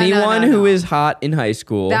exist. No. Anyone who is hot in high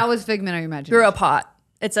school. That was figment of your imagination. Grew up hot.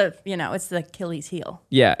 It's it's the Achilles heel.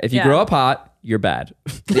 Yeah, if you Yeah. grow up hot, you're bad.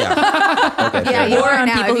 Yeah. Okay. Yeah, fair. you Or are on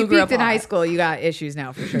now. people If you who grew peaked up in high hot. school, you got issues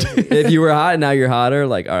now for sure. If you were hot and now you're hotter,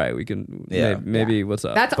 like, all right, we can maybe what's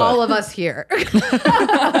up? That's all of us here.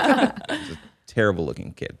 Terrible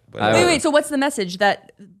looking kid. But Wait. So what's the message?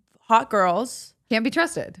 That hot girls, Can't be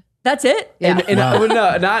trusted. that's it? Yeah. well,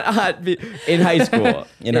 no, not hot. In high school.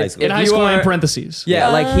 In high school. In high you school, in are- parentheses. Yeah,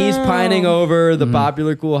 like he's pining over the Mm-hmm.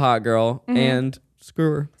 popular cool hot girl and screw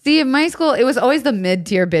her. See, in my school, it was always the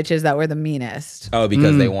mid-tier bitches that were the meanest. Oh,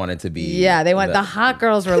 because they wanted to be. Yeah, they went. The hot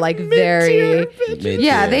girls were like very. mid-tier.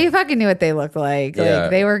 Yeah, they fucking knew what they looked like. Yeah.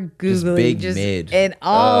 Like they were googly, big mid. and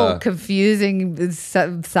all confusing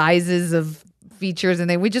sizes of features,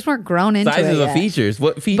 and we just weren't grown into Sizes it of yet. features.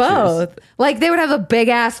 What features? Both. Like they would have a big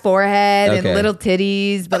ass forehead and Okay. little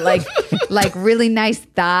titties, but like like really nice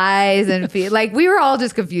thighs and feet. Like we were all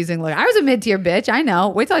just confusing. Like I was a mid-tier bitch. I know.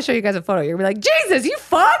 Wait till I show you guys a photo. You're gonna be like, Jesus, you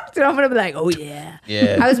fucked? And I'm gonna be like, oh yeah.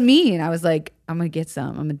 Yeah. I was mean. I was like, I'm gonna get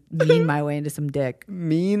some. I'm gonna mean my way into some dick.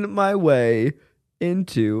 Mean my way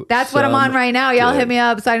into. That's what I'm on some right now. Y'all dick. hit me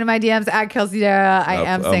up, sign in my DMs at Kelsey Dara. I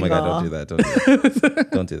am Oh single. my God, don't do that. Don't do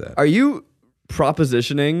that. Don't do that. Are you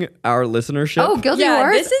propositioning our listenership? Oh, guilty Yeah,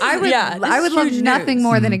 whores! this is- I would, yeah, this I would is love huge nothing news.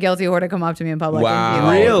 more than a guilty whore to come up to me in public. Wow. And be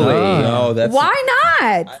like, Really? No, that's why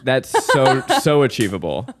not? That's so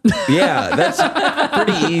achievable. Yeah, that's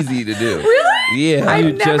pretty easy to do. Really? Yeah. I've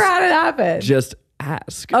You never just- had it happen. Just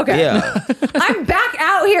ask. Okay. Yeah. I'm back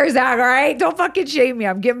out here, Zach. All right. Don't fucking shame me.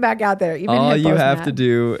 I'm getting back out there. Even All hip you have postman. to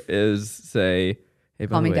do is say, "Hey,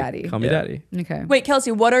 by Call the me way, daddy." Call me Yeah. daddy." Okay. Wait,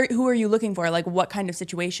 Kelsey, who are you looking for? Like, what kind of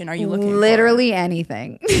situation are you looking Literally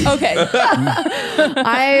anything. for? Okay.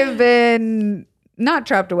 I've been not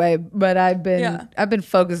trapped away, but I've Yeah. been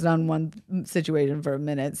focused on one situation for a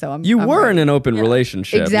minute. So I'm. You I'm were ready. in an open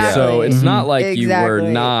relationship, Exactly. so it's not like you were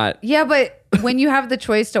Exactly. not. Yeah, but when you have the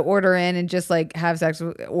choice to order in and just like have sex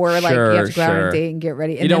or like you have to go out Sure. and date and get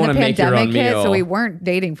ready, and You don't then the wanna make your pandemic own hit, meal. so we weren't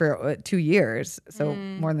dating for 2 years. So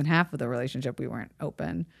more than half of the relationship we weren't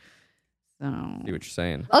open. So. See what you're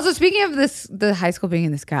saying? Also, speaking of this, the high school being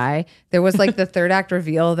in the sky, there was like the third act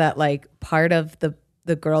reveal that like part of the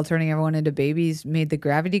girl turning everyone into babies made the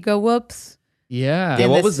gravity go whoops. Yeah. Yeah,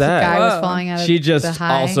 And what this was that? guy was Whoa. falling out of She the just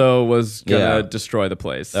high. also was gonna Yeah. destroy the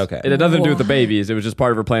place. Okay. It had nothing to do with the babies. It was just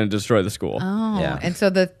part of her plan to destroy the school. Oh, Yeah. and so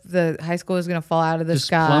the high school was gonna fall out of the Just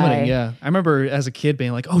sky. plummeting. Yeah. I remember as a kid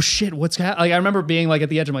being like, oh shit, what's like? I remember being like at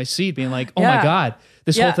the edge of my seat being like, oh Yeah. my God,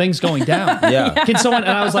 this Yeah. whole thing's going down. Yeah. Can someone,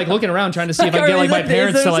 and I was like looking around trying to see if I could get like my Is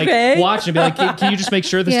parents this to like okay? watch and be like, can you just make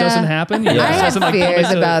sure this Yeah. doesn't happen? You know, I this had doesn't, like, come fears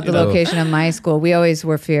into, about the you know, location of my school. We always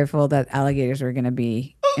were fearful that alligators were going to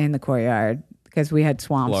be in the courtyard because we had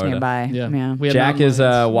swamps Florida. nearby. Yeah. Yeah. We had Jack mountain is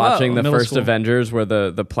lions. watching the Middle first school. Avengers where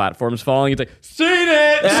the platform's falling. He's like, seen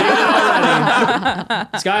it.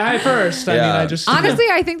 Sky high first. I mean, Yeah. I just Honestly,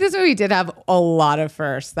 I think this movie did have a lot of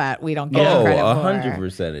firsts that we don't get Oh, credit for.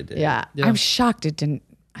 100% it did. Yeah. Yeah. I'm shocked it didn't.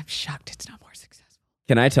 I'm shocked it's not more successful.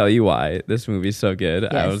 Can I tell you why this movie's so good?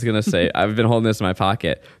 I Yes. was gonna say I've been holding this in my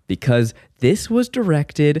pocket because this was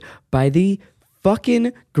directed by the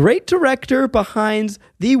fucking great director behind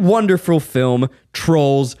the wonderful film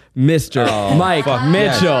Trolls, Mr. Mike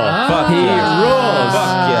Mitchell. He rules.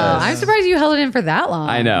 I'm surprised you held it in for that long.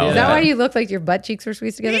 I know. Is that why you looked like your butt cheeks were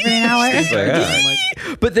squeezed together for an hour?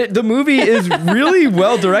 But the movie is really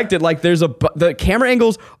well directed. Like the camera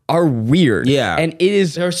angles are weird. Yeah. And it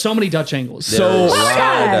is There are so many Dutch angles.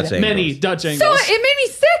 Many Dutch angles. So it made me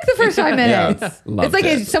sick the first 5 minutes. It's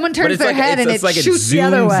like someone turns their head and it shoots the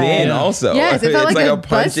other way. Also, yes, it felt like a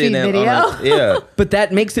BuzzFeed video. But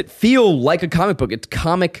that makes it feel like a comic book. It's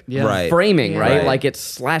comic framing, right? Right. Like it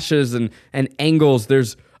slashes and angles.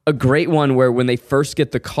 There's a great one where when they first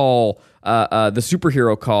get the call, the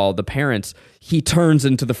superhero call, the parents, he turns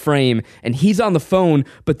into the frame and he's on the phone,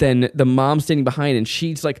 but then the mom's standing behind and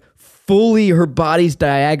she's like fully, her body's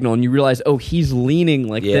diagonal, and you realize, oh, he's leaning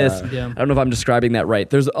like this. Yeah. I don't know if I'm describing that right.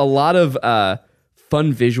 There's a lot of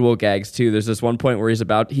fun visual gags too. There's this one point where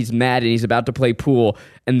he's mad and he's about to play pool,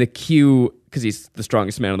 and the cue, because he's the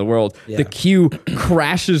strongest man in the world, the cue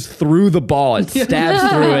crashes through the ball. It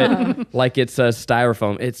stabs through it like it's a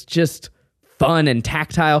styrofoam. It's just fun and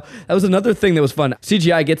tactile. That was another thing that was fun.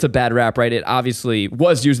 CGI gets a bad rap, right? It obviously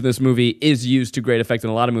was used in this movie, is used to great effect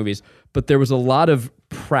in a lot of movies, but there was a lot of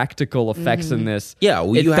practical effects in this. Yeah,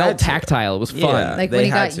 it felt tactile. It was fun. Yeah. Like when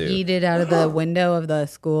he got yeeted out of the window of the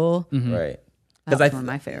school. Right. That's one of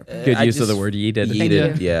my favorite. Good use of the word yeeted.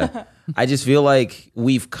 Yeeted, yeah. I just feel like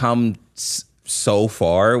we've come so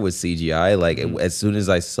far with CGI. Like as soon as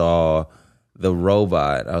I saw the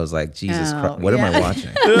robot, I was like, Jesus Christ, what am I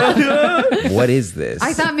watching? What is this?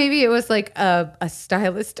 I thought maybe it was like a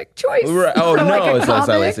stylistic choice. Right. Oh no, like it's not a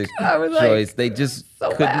stylistic choice. Like, they just so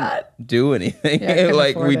couldn't bad. do anything. Yeah,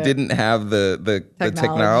 like we it. didn't have the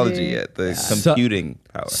technology yet, the computing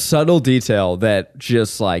power. Subtle detail that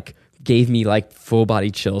just like gave me like full body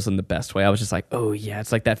chills in the best way. I was just like, oh yeah,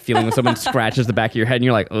 it's like that feeling when someone scratches the back of your head and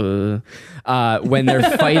you're like, when they're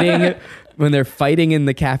fighting in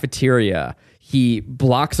the cafeteria. He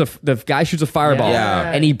blocks the guy shoots a fireball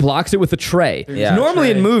and he blocks it with a tray. Yeah. Normally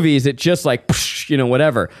in movies, it just like,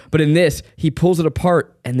 whatever. But in this, he pulls it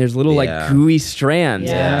apart and there's little like gooey strands.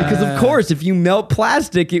 Yeah. Because of course, if you melt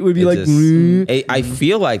plastic, it would be I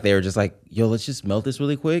feel like they were just like, yo, let's just melt this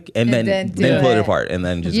really quick and then pull it apart and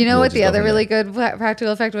then just. You know what the other really good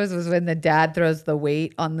practical effect was when the dad throws the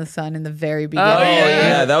weight on the son in the very beginning. Oh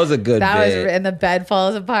yeah, that was a good. That bit. was, and the bed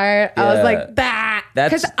falls apart. I was like, that.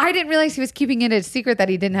 Because I didn't realize he was keeping it a secret that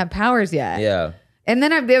he didn't have powers yet. Yeah. And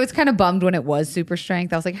then I was kind of bummed when it was super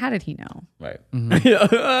strength. I was like, how did he know? Right.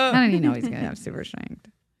 How did he know he's going to have super strength?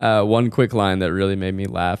 One quick line that really made me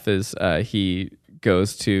laugh is he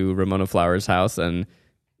goes to Ramona Flowers' house and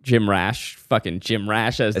Jim Rash as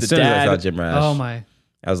as the soon dad. As I saw Jim Rash, Oh my.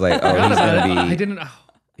 I was like, oh, he's gonna be. I didn't.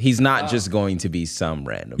 He's not just going to be some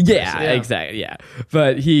random. Yeah, person. exactly. Yeah,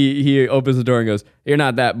 but he opens the door and goes, "You're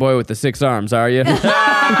not that boy with the 6 arms, are you?"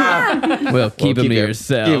 Well, keep him to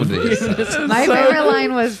yourself. My favorite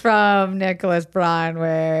line was from Nicholas Braun,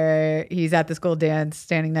 where he's at the school dance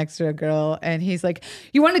standing next to a girl and he's like,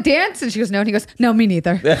 "You want to dance?" And she goes, "No." And he goes, "No, me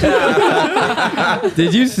neither."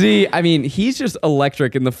 Did you see? I mean, he's just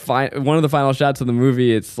electric in the one of the final shots of the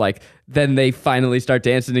movie. It's like then they finally start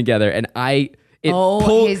dancing together, and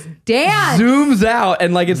his dance zooms out,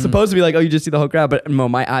 and like it's supposed to be like, oh, you just see the whole crowd, but no,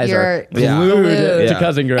 my eyes are glued to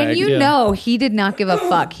Cousin Greg. And you know he did not give a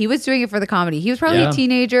fuck. He was doing it for the comedy. He was probably a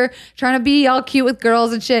teenager trying to be all cute with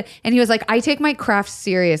girls and shit. And he was like, I take my craft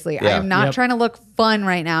seriously. I am not trying to look fun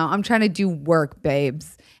right now. I'm trying to do work,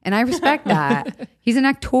 babes. And I respect that. He's an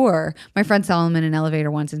actor. My friend saw him in an elevator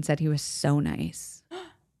once and said he was so nice.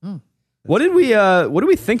 What did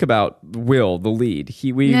we think about Will, the lead?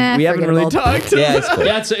 We haven't really talked. Yeah,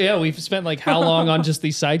 it's cool. We've spent like how long on just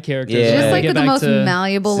these side characters? Yeah. Just like with the most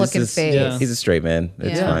malleable looking face. Yeah. He's a straight man.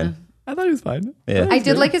 It's fine. I thought he was fine. Yeah. I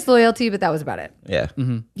did like his loyalty, but that was about it. Yeah.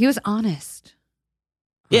 Mm-hmm. He was honest.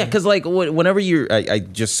 Yeah, because like whenever I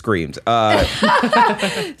just screamed. Yeah,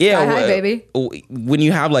 Hi, baby. When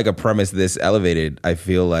you have like a premise this elevated, I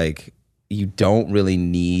feel like you don't really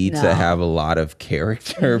need to have a lot of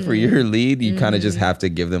character for your lead. You kind of just have to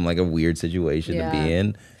give them like a weird situation to be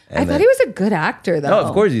in. I thought he was a good actor, though. Oh,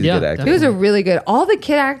 of course he's a good actor. He was a really good. All the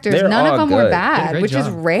kid actors, They're none of all them were good. bad, which is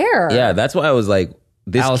rare. Yeah, that's why I was like,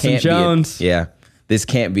 this Allison can't Jones. be. This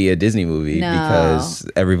can't be a Disney movie because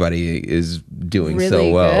everybody is doing so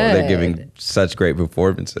Really well. good. They're giving such great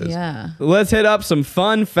performances. Yeah. Let's hit up some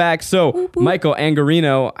fun facts. So Michael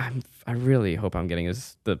Angarino, I really hope I'm getting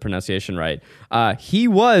the pronunciation right. He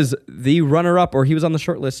was the runner-up, or he was on the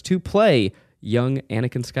short list to play young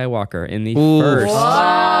Anakin Skywalker in the first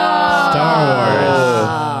Star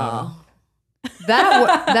Wars.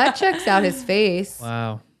 That checks out his face.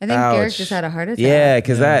 Wow. I think Garrick just had a heart attack. Yeah,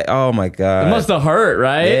 because that. Oh my god. It must have hurt,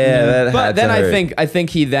 right? Yeah, that. But then I think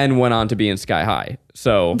he then went on to be in Sky High.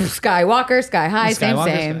 So Skywalker, Sky High, same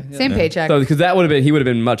paycheck. So because he would have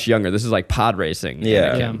been much younger. This is like pod racing.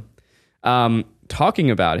 Yeah.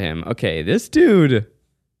 Talking about him. Okay, this dude,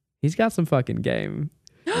 he's got some fucking game.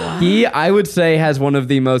 He, I would say, has one of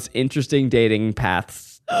the most interesting dating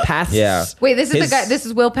paths. Yeah. Wait, this is the guy. This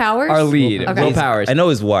is Will Powers. Our lead, Okay. Will Powers. I know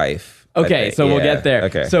his wife. Okay, so we'll get there.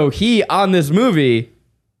 Okay. So he, on this movie,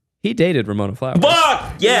 he dated Ramona Flowers.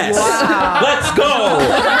 Fuck! Yes! Wow. Let's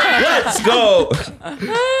go!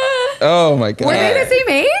 Oh my god. Were they the same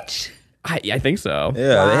age? I think so.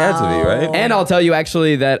 Yeah, they had to be, right? And I'll tell you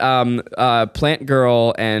actually that Plant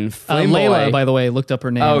Girl and Flame Layla, Boy, by the way, looked up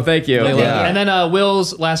her name. Oh, thank you. Layla. Yeah. And then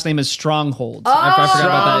Will's last name is Stronghold. I forgot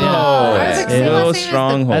about that. Yeah. I was like, same Will last name as the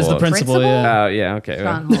Stronghold. As the principal, Principal? yeah. Oh, yeah, okay.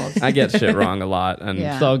 Stronghold. I get shit wrong a lot, and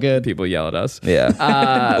Yeah. It's all good. people yell at us.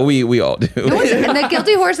 Yeah. We all do. And the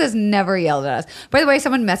guilty horse has never yelled at us. By the way,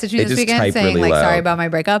 someone messaged me They this just weekend type saying really sorry loud. about my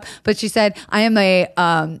breakup, but she said I am a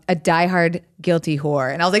diehard guilty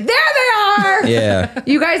whore, and I was like, there they are. Yeah.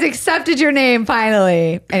 You guys accepted your name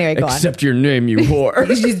finally. Anyway, go Except your name, you whore.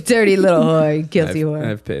 on. You dirty little whore, you guilty whore.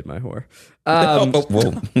 I've paid my whore.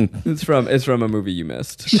 Whoa. It's from a movie you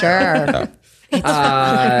missed. Sure.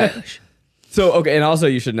 So okay, and also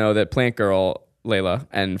you should know that Plant Girl, Layla,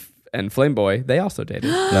 and Flame Boy, they also dated.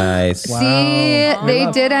 Nice. See, they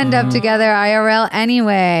did end up together IRL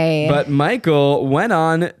anyway. But Michael went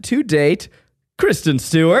on to date Kristen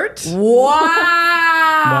Stewart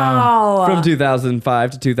wow. from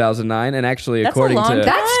 2005 to 2009, and actually, That's according a long to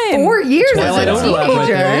That's 4 years Twilight as a overlap right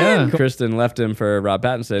teenager. there, yeah. Kristen left him for Rob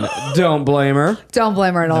Pattinson. Don't blame her. Don't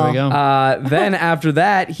blame her at all. There we go. Then after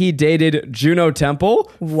that, he dated Juno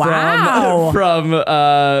Temple. Wow. From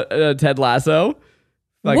Ted Lasso.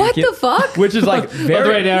 Like, What the fuck? Which is like By the way,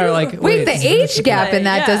 very they are like, Wait, the age gap in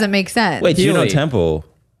that Yeah. doesn't make sense. Wait, Juno Keely. Temple.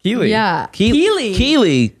 Keely. Yeah.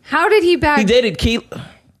 Keely. How did he back? He dated Keely.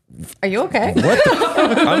 Are you okay?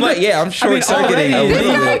 I'm like, yeah, I'm short circuiting. already- This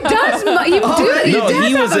guy does. He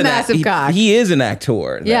does have a massive cock. He is an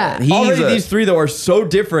actor. Yeah. Already these three though are so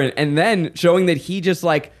different, and then showing that he just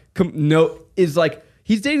like is like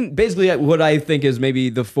he's dating basically what I think is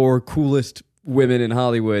maybe the 4 coolest women in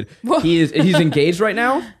Hollywood. He's engaged right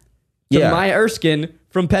now to Yeah. Maya Erskine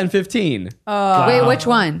from Pen 15. Wait, which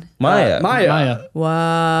one? Maya. Maya.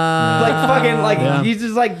 Wow. Like fucking like Yeah. he's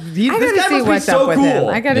just like I this gotta guy see must be what's so up with cool. him.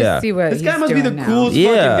 I gotta Yeah. see what This guy he's must be the doing now. coolest Yeah.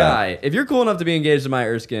 fucking guy. If you're cool enough to be engaged to Maya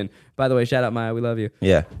Erskine, by the way, shout out Maya, we love you.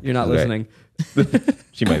 Yeah. You're not She's great. listening.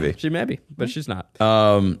 She might be. She may be, but she's not.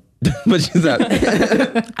 But she's not.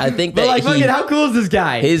 I think But that like, fucking, how cool is this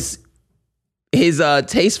guy? his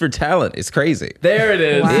taste for talent is crazy. There it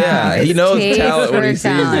is. Wow. Yeah, he His knows taste talent when for he sees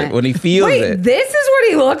talent. it, when he feels Wait, it. this is what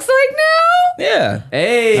he looks like now? Yeah.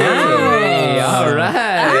 Hey, Oh. all right.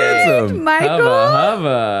 Handsome. Michael?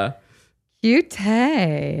 Hubba. Cute.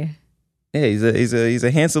 Yeah, he's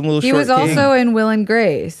a handsome little He short was king. also in Will and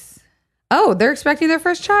Grace. Oh, they're expecting their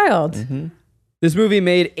first child. Mm-hmm. This movie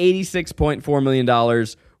made $86.4 million,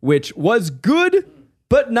 which was good,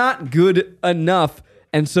 but not good enough.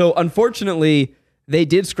 And so, unfortunately, they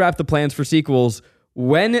did scrap the plans for sequels.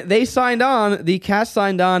 When they signed on, the cast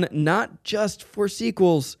signed on not just for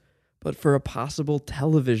sequels, but for a possible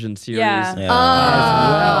television series. Yeah.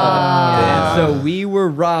 Yeah. So we were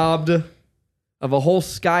robbed of a whole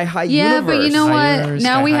Sky High Yeah, universe. but you know what? Hires,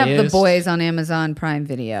 Now we have the highest. boys on Amazon Prime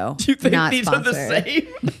Video. Do you think not these sponsored. are the same?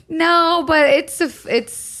 No, but it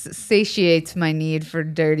satiates my need for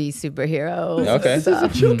dirty superheroes. Okay.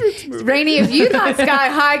 stuff. Rainey, if you thought Sky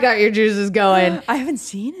High got your juices going, I haven't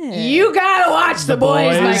seen it. you gotta watch the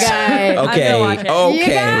boys, my Boys. guy. Okay. watch it. You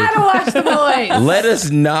Okay. gotta watch the boys. Let us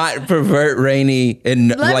not pervert Rainey and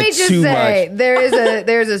Let like me just too say, much. there's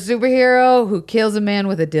a superhero who kills a man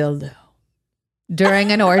with a dildo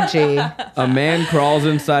during an orgy. A man crawls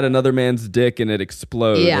inside another man's dick and it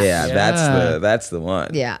explodes. Yeah. Yeah, that's the one.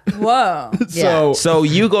 Yeah. Whoa. So So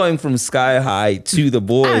you going from Sky High to the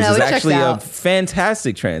boys I don't know, is it checks actually a out.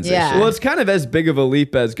 fantastic transition. Yeah. well, it's kind of as big of a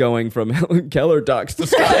leap as going from Helen Keller ducks to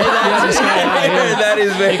Sky. That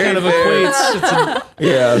is very kind of fair. equates. It's a,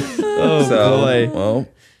 Yeah. Oh, boy. Well,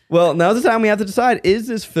 Well, now's the time we have to decide, is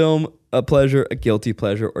this film a pleasure, a guilty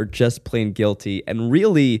pleasure, or just plain guilty? And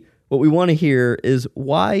really, what we want to hear is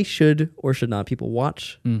why should or should not people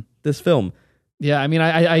watch this film? yeah, I mean,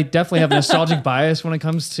 I definitely have a nostalgic bias when it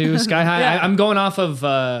comes to Sky High. Yeah. I'm going off of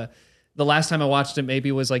the last time I watched it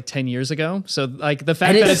maybe was like 10 years ago. So like the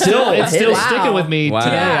fact And that it's it's still still- it's still Wow. sticking with me Wow.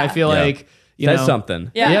 today. Yeah. I feel Yeah. like Says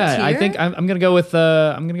something. Yeah. I think I'm gonna go with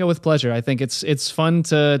Pleasure. I think it's fun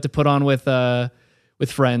to put on with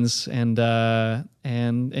friends, and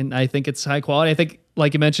I think it's high quality. I think,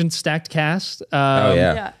 like you mentioned, stacked cast.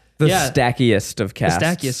 The stackiest of casts. The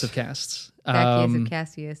stackiest of casts. Stackiest of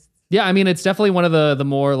Cassius. Yeah, I mean, it's definitely one of the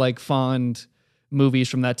more like fond movies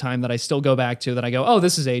from that time that I still go back to, that I go, oh,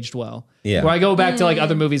 this has aged well. Yeah. Where I go back to like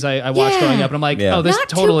other movies I watched growing up, and I'm like, oh, this not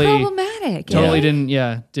totally too problematic. Totally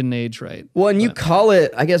didn't age right. Well, and you call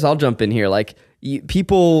it, I guess I'll jump in here. Like,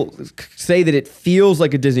 people say that it feels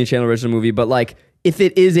like a Disney Channel original movie, but like, if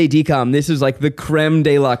it is a DCOM, this is like the creme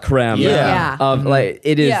de la creme of like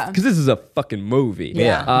it is, because this is a fucking movie.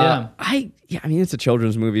 I mean, it's a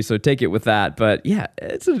children's movie, so take it with that. But yeah,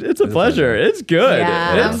 it's a pleasure. It's good.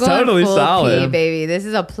 Yeah, it's totally solid, baby. This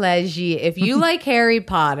is a pleasure. If you like Harry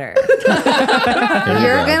Potter,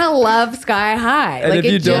 you're gonna love Sky High. And like,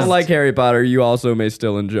 if you don't like Harry Potter, you also may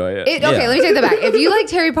still enjoy it. Okay, let me take that back. If you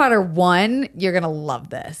liked Harry Potter 1, you're gonna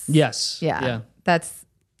love this. Yes. Yeah.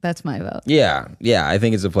 That's my vote. Yeah, I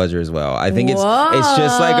think it's a pleasure as well. I think it's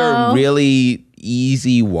just like a really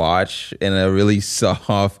easy watch and a really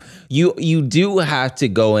soft. You do have to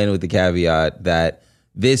go in with the caveat that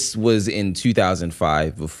this was in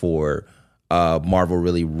 2005 before Marvel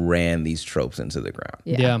really ran these tropes into the ground.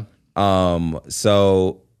 Yeah.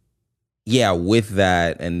 So yeah, with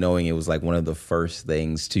that and knowing it was like one of the first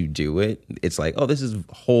things to do it, it's like, oh, this is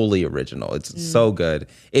wholly original. It's so good.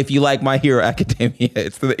 If you like My Hero Academia,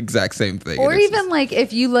 it's the exact same thing. Or even like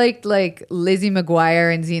if you liked like Lizzie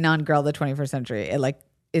McGuire and Xenon Girl, the 21st Century, it like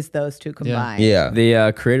is those two combined. Yeah.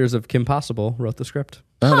 The creators of Kim Possible wrote the script.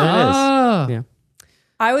 Oh, that is. Yeah.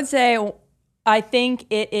 I would say I think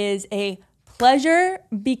it is a pleasure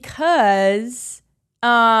because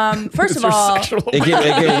first of all, it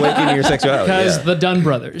can awaken your sexuality. Because the Dunn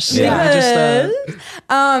brothers. Yeah.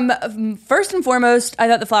 First and foremost, I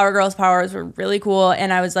thought the Flower Girl's powers were really cool,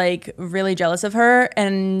 and I was like really jealous of her,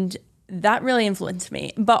 and that really influenced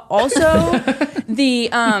me. But also the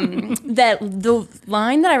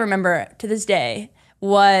line that I remember to this day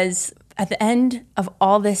was at the end of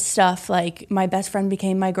all this stuff, like my best friend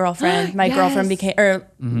became my girlfriend, my girlfriend became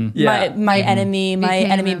my enemy, my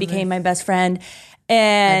enemy became my best friend.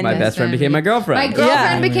 And my best friend became my girlfriend. My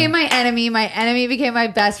girlfriend became my enemy became my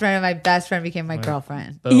best friend, and my best friend became my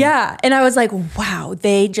girlfriend. Boom. Yeah. And I was like, wow,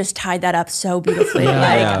 they just tied that up so beautifully.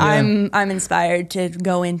 I'm inspired to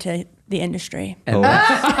go into the industry. And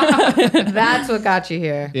that's what got you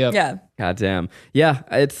here. Yep. Yeah. Goddamn. Yeah.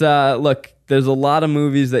 It's look, there's a lot of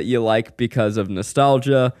movies that you like because of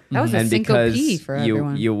nostalgia. That was and a syncope because for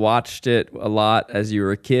everyone. You watched it a lot as you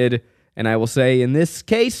were a kid. And I will say, in this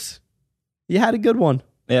case, you had a good one.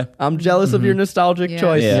 Yeah. I'm jealous of your nostalgic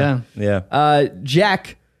choice. Yeah.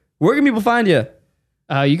 Jack, where can people find you?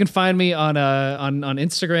 You can find me on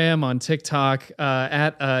Instagram, on TikTok,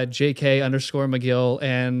 at JK_McGill.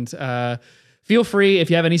 And feel free, if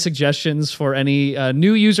you have any suggestions for any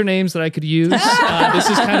new usernames that I could use. This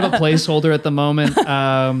is kind of a placeholder at the moment.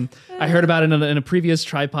 I heard about it in a previous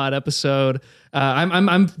Tripod episode.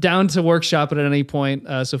 I'm down to workshop it at any point,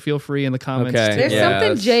 so feel free in the comments. Okay. There's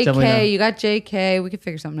something JK. You got JK. We could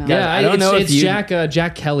figure something out. Yeah, I don't know if it's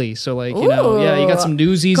Jack Kelly. So like, you know, you got some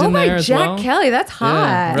newsies in there as well. Jack Kelly. That's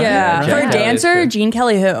hot. Yeah. For a dancer, Gene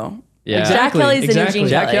Kelly who? Yeah. Exactly. Jack Kelly's the new Gene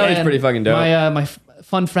Jack Kelly. Kelly's pretty fucking dope. My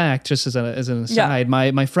fun fact, just as an aside,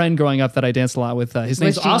 my friend growing up that I danced a lot with, his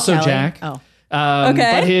name's also Kelly? Jack. Oh.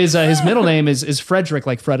 But his middle name is Frederick,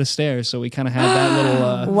 like Fred Astaire. So we kind of had that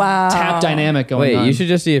little tap dynamic going on. Wait, you should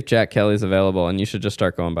just see if Jack Kelly's available, and you should just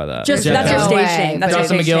start going by that. That's your stage name. That's your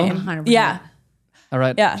Dawson stage McGill? name. Yeah. All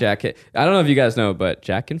right. Yeah. Jack, I don't know if you guys know, but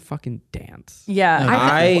Jack can fucking dance. Yeah.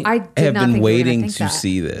 I have been waiting to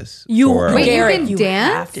see this. Wait, Garrett, you can you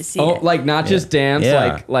dance? have to see Oh, it. like not just dance,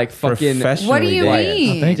 like fucking What do you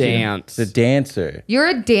mean? Thank you. dance. The dancer. You're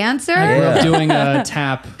a dancer? I grew up doing a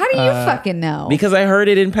tap. How do you fucking know? Because I heard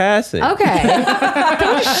it in passing. Okay.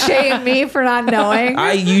 Don't shame me for not knowing.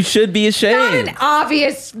 You should be Not ashamed. an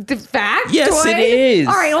obvious fact. Yes, Toy. it is.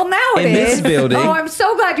 All right, well, now it In is. this building. Oh, I'm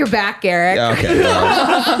so glad you're back, Garrett. Okay.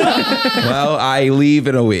 Well, I leave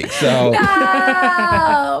in a week, so.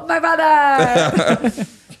 No, my brother.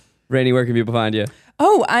 Rainey, where can people find you?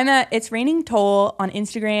 Oh, it's Raining Toll on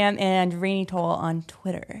Instagram and Raining Toll on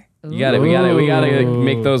Twitter. We gotta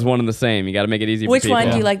make those one and the same. You gotta make it easy for Which people.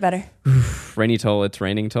 one do you like better? Rainy Toll, it's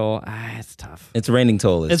Raining Toll. It's tough. It's Raining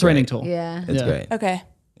Toll. It's Raining Toll. Yeah. It's great. Okay.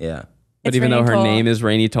 Yeah. But It's even though Raining her Toll. name is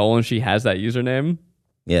Rainy Toll and she has that username,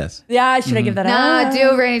 Yes. Yeah, should I give that up?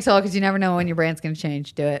 Do Randy Toll because you never know when your brand's going to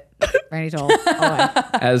change. Do it. Randy Toll.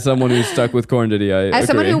 As someone who's stuck with Corn Diddy, I agree.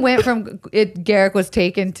 Someone who went from Garrick was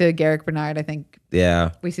taken to Garrick Bernard, I think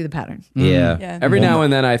we see the pattern. Yeah. Every now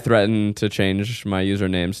and then I threaten to change my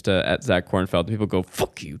usernames to @ZachKornfeld. People go,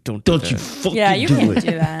 fuck you. Don't you fucking you can't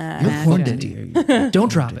do that. You're Corn Diddy.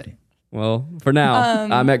 Don't drop it. Well, for now,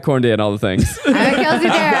 I'm at Corn Diddy and all the things. I'm at Kelsey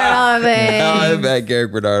Darragh and all the things. I'm at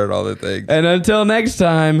Garrick Bernard and all the things. And until next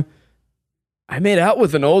time, I made out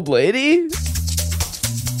with an old lady.